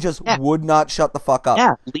 and they just Yeah. would not shut the fuck up.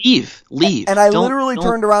 Yeah, leave. And I Don't, literally don't.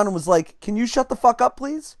 turned around and was like, "Can you shut the fuck up,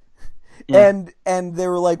 please?" Yeah. And they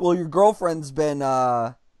were like, "Well, your girlfriend's been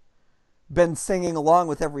singing along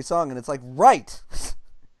with every song," and it's like, right.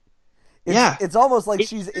 Yeah. It's almost like If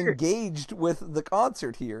she's you're, engaged with the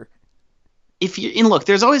concert here. if you and look,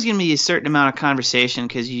 there's always going to be a certain amount of conversation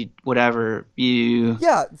because you.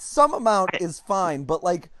 Yeah, some amount is fine, but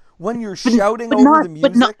like when you're But, shouting but over not the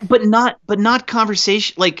but not music, but not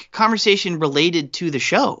conversation, like conversation related to the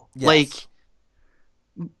show. yes,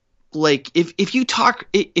 Like if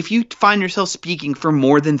you find yourself speaking for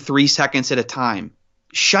more than 3 seconds at a time,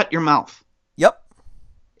 shut your mouth. yep,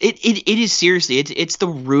 It is seriously, it's the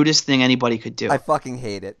rudest thing anybody could do. I fucking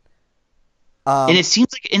hate it. And it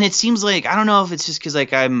seems like I don't know if it's just because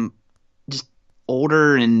like I'm just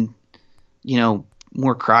older and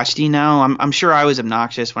more crotchety now. I'm sure I was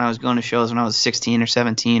obnoxious when I was going to shows when I was 16 or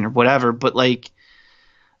 17 or whatever, but like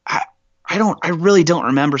I really don't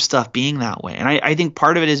remember stuff being that way. And I think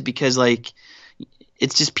part of it is because like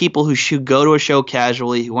it's just people who should go to a show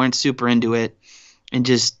casually, who aren't super into it, and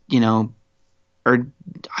just or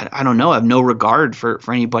I don't know, have no regard for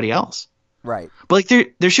anybody else. Right. But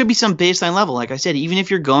like there should be some baseline level. Like I said, even if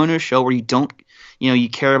you're going to a show where you don't, you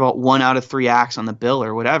care about 1 out of 3 acts on the bill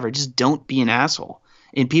or whatever, just don't be an asshole.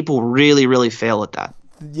 And people really, really fail at that.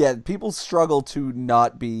 Yeah, people struggle to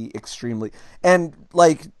not be extremely, and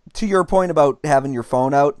like to your point about having your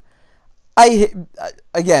phone out,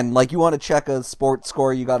 again, like you want to check a sports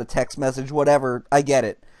score, you got a text message, whatever, I get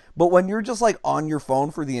it. But when you're just like on your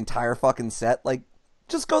phone for the entire fucking set, like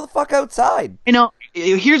just go the fuck outside.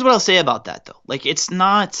 Here's what I'll say about that though. Like it's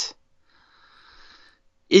not.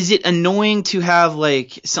 Is it annoying to have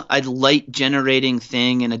like a light generating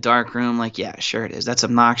thing in a dark room? Like, yeah, sure it is. That's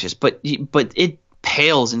obnoxious, but it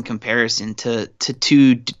pales in comparison to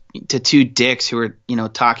two dicks who are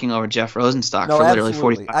talking over Jeff Rosenstock No, for literally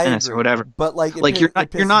absolutely, 45 I minutes agree. or whatever. But like, Like it you're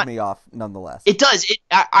pisses not. me off nonetheless. It does.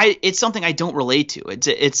 It's something I don't relate to.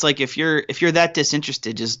 It's like if you're that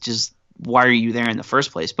disinterested, just why are you there in the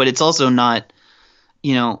first place? But it's also not.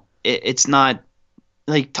 It's not.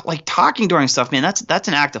 Like talking during stuff, man. That's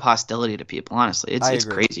an act of hostility to people. Honestly, it's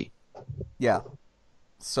agree. crazy. Yeah.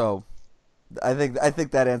 So, I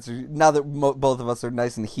think that answers. Now that both of us are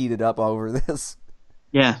nice and heated up over this.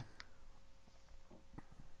 Yeah.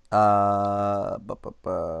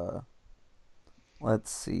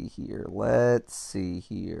 Let's see here.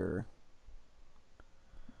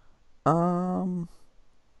 All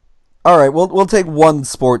right, we'll take one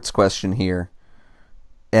sports question here,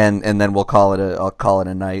 and then I'll call it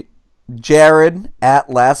a night. Jared at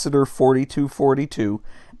Lassiter4242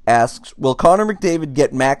 asks, "Will Connor McDavid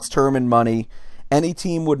get max term and money? Any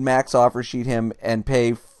team would max offer sheet him and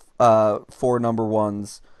pay 4 number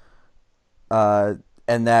ones."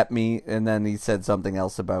 And then he said something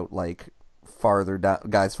else about like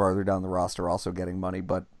guys farther down the roster also getting money,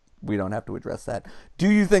 but we don't have to address that. Do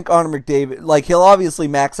you think Connor McDavid, like he'll obviously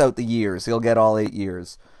max out the years, he'll get all 8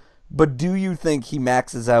 years, but do you think he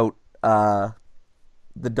maxes out the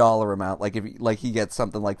dollar amount, like if he gets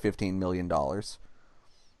something like $15 million?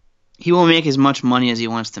 He will make as much money as he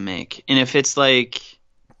wants to make, and if it's like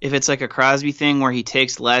a Crosby thing where he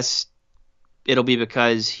takes less, it'll be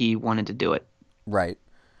because he wanted to do it. Right.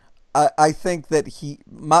 I think that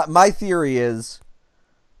my theory is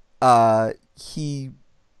he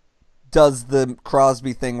does the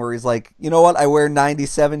Crosby thing where he's like, you know what, I wear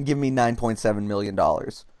 97, give me $9.7 million.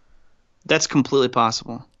 That's completely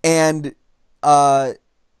possible. And but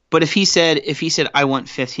if he said I want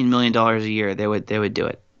 $15 million a year, they would do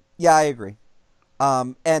it. Yeah, I agree.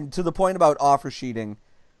 And to the point about offer sheeting,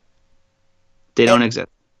 they don't exist.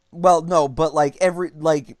 Well, no, but like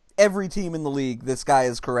every team in the league, this guy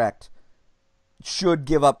is correct, should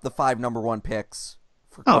give up the 5 number 1 picks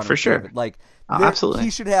for Connor for sure. McDavid. Like absolutely.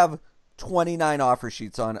 He should have 29 offer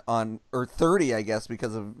sheets on or 30, I guess,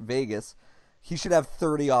 because of Vegas. He should have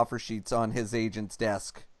 30 offer sheets on his agent's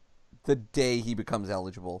desk the day he becomes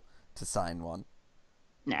eligible to sign one.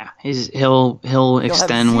 Nah, he'll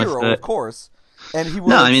extend have 0, with the, of course, and he will.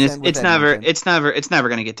 No, I mean it's never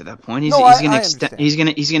going to get to that point. He's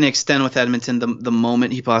going to extend with Edmonton the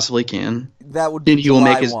moment he possibly can. That would be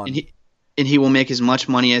July 1. And he will make as much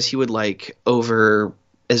money as he would like over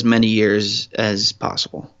as many years as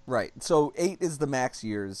possible. Right. So 8 is the max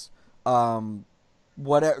years.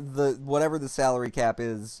 Whatever the salary cap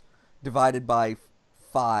is divided by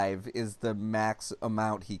 1.5 is the max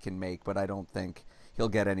amount he can make, but I don't think he'll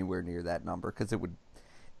get anywhere near that number because it would.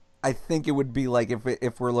 I think it would be like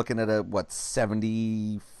if we're looking at a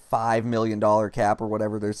 $75 million cap or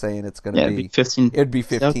whatever they're saying it's going to Yeah, it'd be be. 15. It'd be Is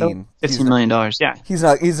that so? 15. $15 million. Yeah. He's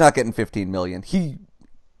not getting 15 million. He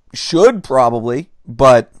should probably,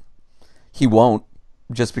 but he won't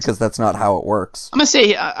just because that's not how it works. I'm gonna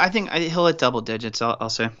say I think he'll hit double digits. I'll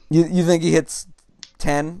say. You think he hits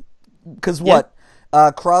 10? Because Yeah.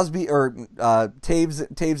 what? Crosby or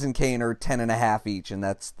Taves and Kane are 10.5 each, and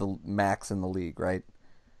that's the max in the league, right?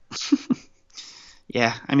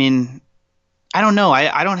 Yeah, I mean, I don't know.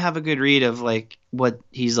 I don't have a good read of like what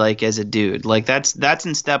he's like as a dude. Like that's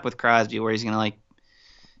in step with Crosby, where he's gonna like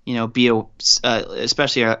be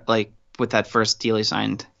especially like with that first deal he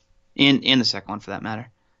signed, and the second one for that matter.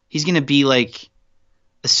 He's gonna be like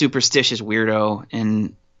a superstitious weirdo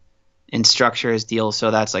and structure his deal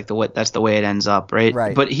so that's like that's the way it ends up, right?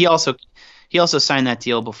 Right. But he also signed that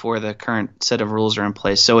deal before the current set of rules are in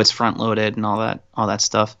place, so it's front loaded and all that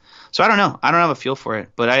stuff. So I don't know. I don't have a feel for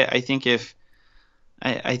it, but I think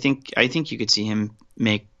I think you could see him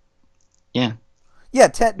make yeah. Yeah,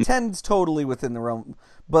 10's totally within the realm.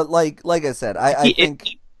 But like I said, I think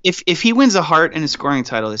If he wins a Hart and a scoring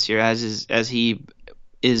title this year, as he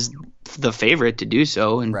is the favorite to do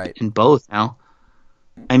so Right. in both now,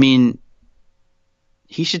 I mean,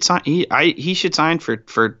 he should sign. He should sign for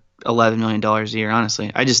 $11 million a year.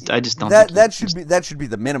 Honestly, I just don't think that should be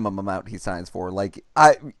the minimum amount he signs for. Like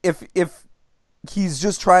if he's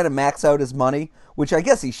just trying to max out his money, which I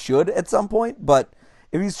guess he should at some point, but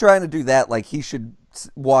if he's trying to do that, like he should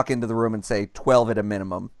walk into the room and say 12 at a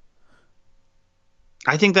minimum.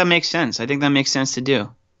 I think that makes sense. I think that makes sense to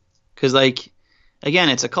do, because like again,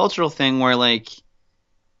 it's a cultural thing where like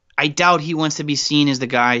I doubt he wants to be seen as the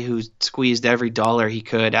guy who squeezed every dollar he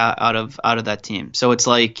could out of that team. So it's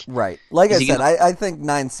like right, like I said, gonna, I think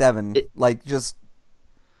 9-7, like just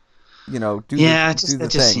do that the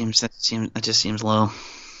just thing. That just seems low.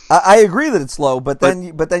 I agree that it's low, but then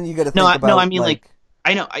you got to think about no. I mean like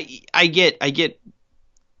I know I get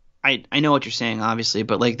I know what you're saying obviously,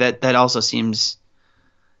 but like that also seems.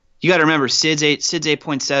 You got to remember Sid's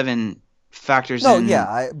 8.7 factors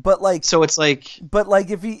in. So it's like, but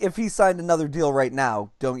like if he signed another deal right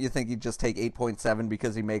now, don't you think he'd just take 8.7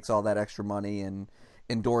 because he makes all that extra money and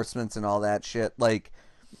endorsements and all that shit? Like,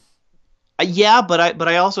 yeah, but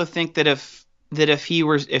I also think that if he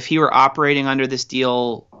were operating under this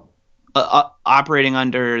deal, operating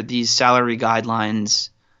under these salary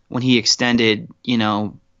guidelines when he extended,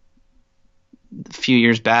 a few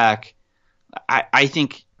years back, I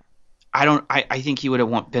think. I think he would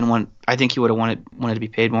have I think he would have wanted to be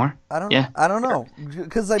paid more. I don't know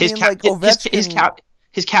because Ovechkin,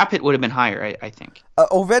 his cap hit would have been higher. I think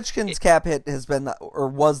Ovechkin's cap hit has been or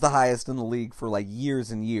was the highest in the league for like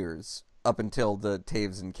years and years up until the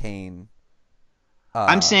Taves and Kane.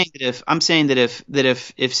 I'm saying that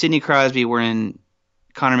if Sidney Crosby were in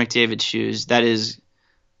Connor McDavid's shoes, that is.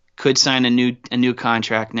 Could sign a new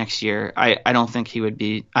contract next year. I don't think he would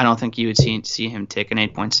be. I don't think you would see him take an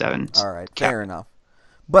 8.7. All right, fair enough.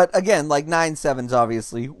 But again, like 9-7's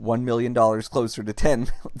obviously $1 million closer to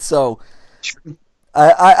 10. So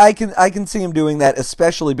I can see him doing that,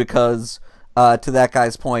 especially because to that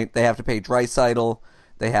guy's point, they have to pay Draisaitl,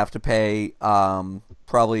 they have to pay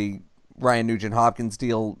probably Ryan Nugent-Hopkins'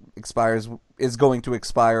 deal is going to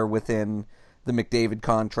expire within the McDavid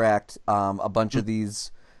contract. A bunch of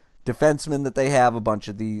these defensemen that they have,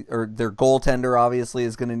 their goaltender obviously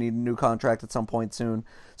is going to need a new contract at some point soon.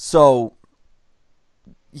 So,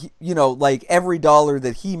 like every dollar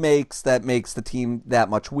that he makes, that makes the team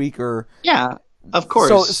that much weaker. Yeah, of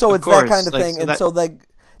course. So it's that kind of thing, and so like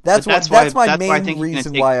that's my main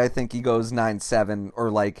reason why I think he goes 9-7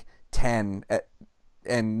 or like 10,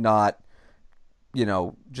 and not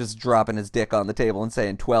just dropping his dick on the table and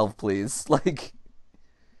saying 12, please, like.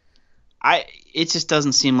 It just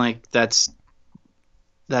doesn't seem like that's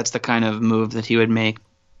the kind of move that he would make.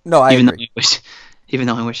 No, I agree. Even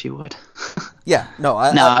though I wish he would. Yeah, no,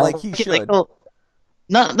 he should. Like, no,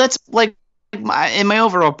 that's like my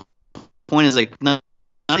overall point is like none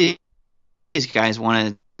of these guys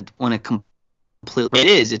want to completely. It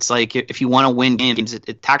is. It's like if you want to win games,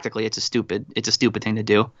 tactically it's a stupid thing to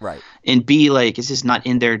do. Right. And B, like it's just not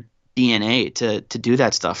in their DNA to do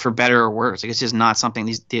that stuff, for better or worse. Like it's just not something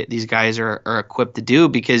these guys are equipped to do,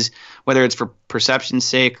 because whether it's for perception's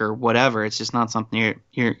sake or whatever, it's just not something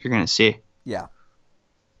you're going to see. Yeah.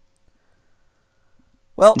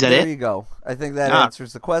 Well, there it? you go. I think that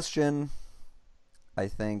answers the question. I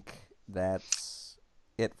think that's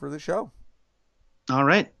it for the show. All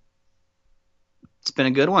right. It's been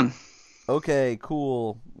a good one. Okay,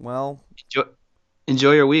 cool. Well, Enjoy,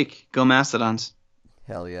 enjoy your week. Go Mastodons.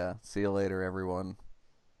 hell yeah. See you later, everyone.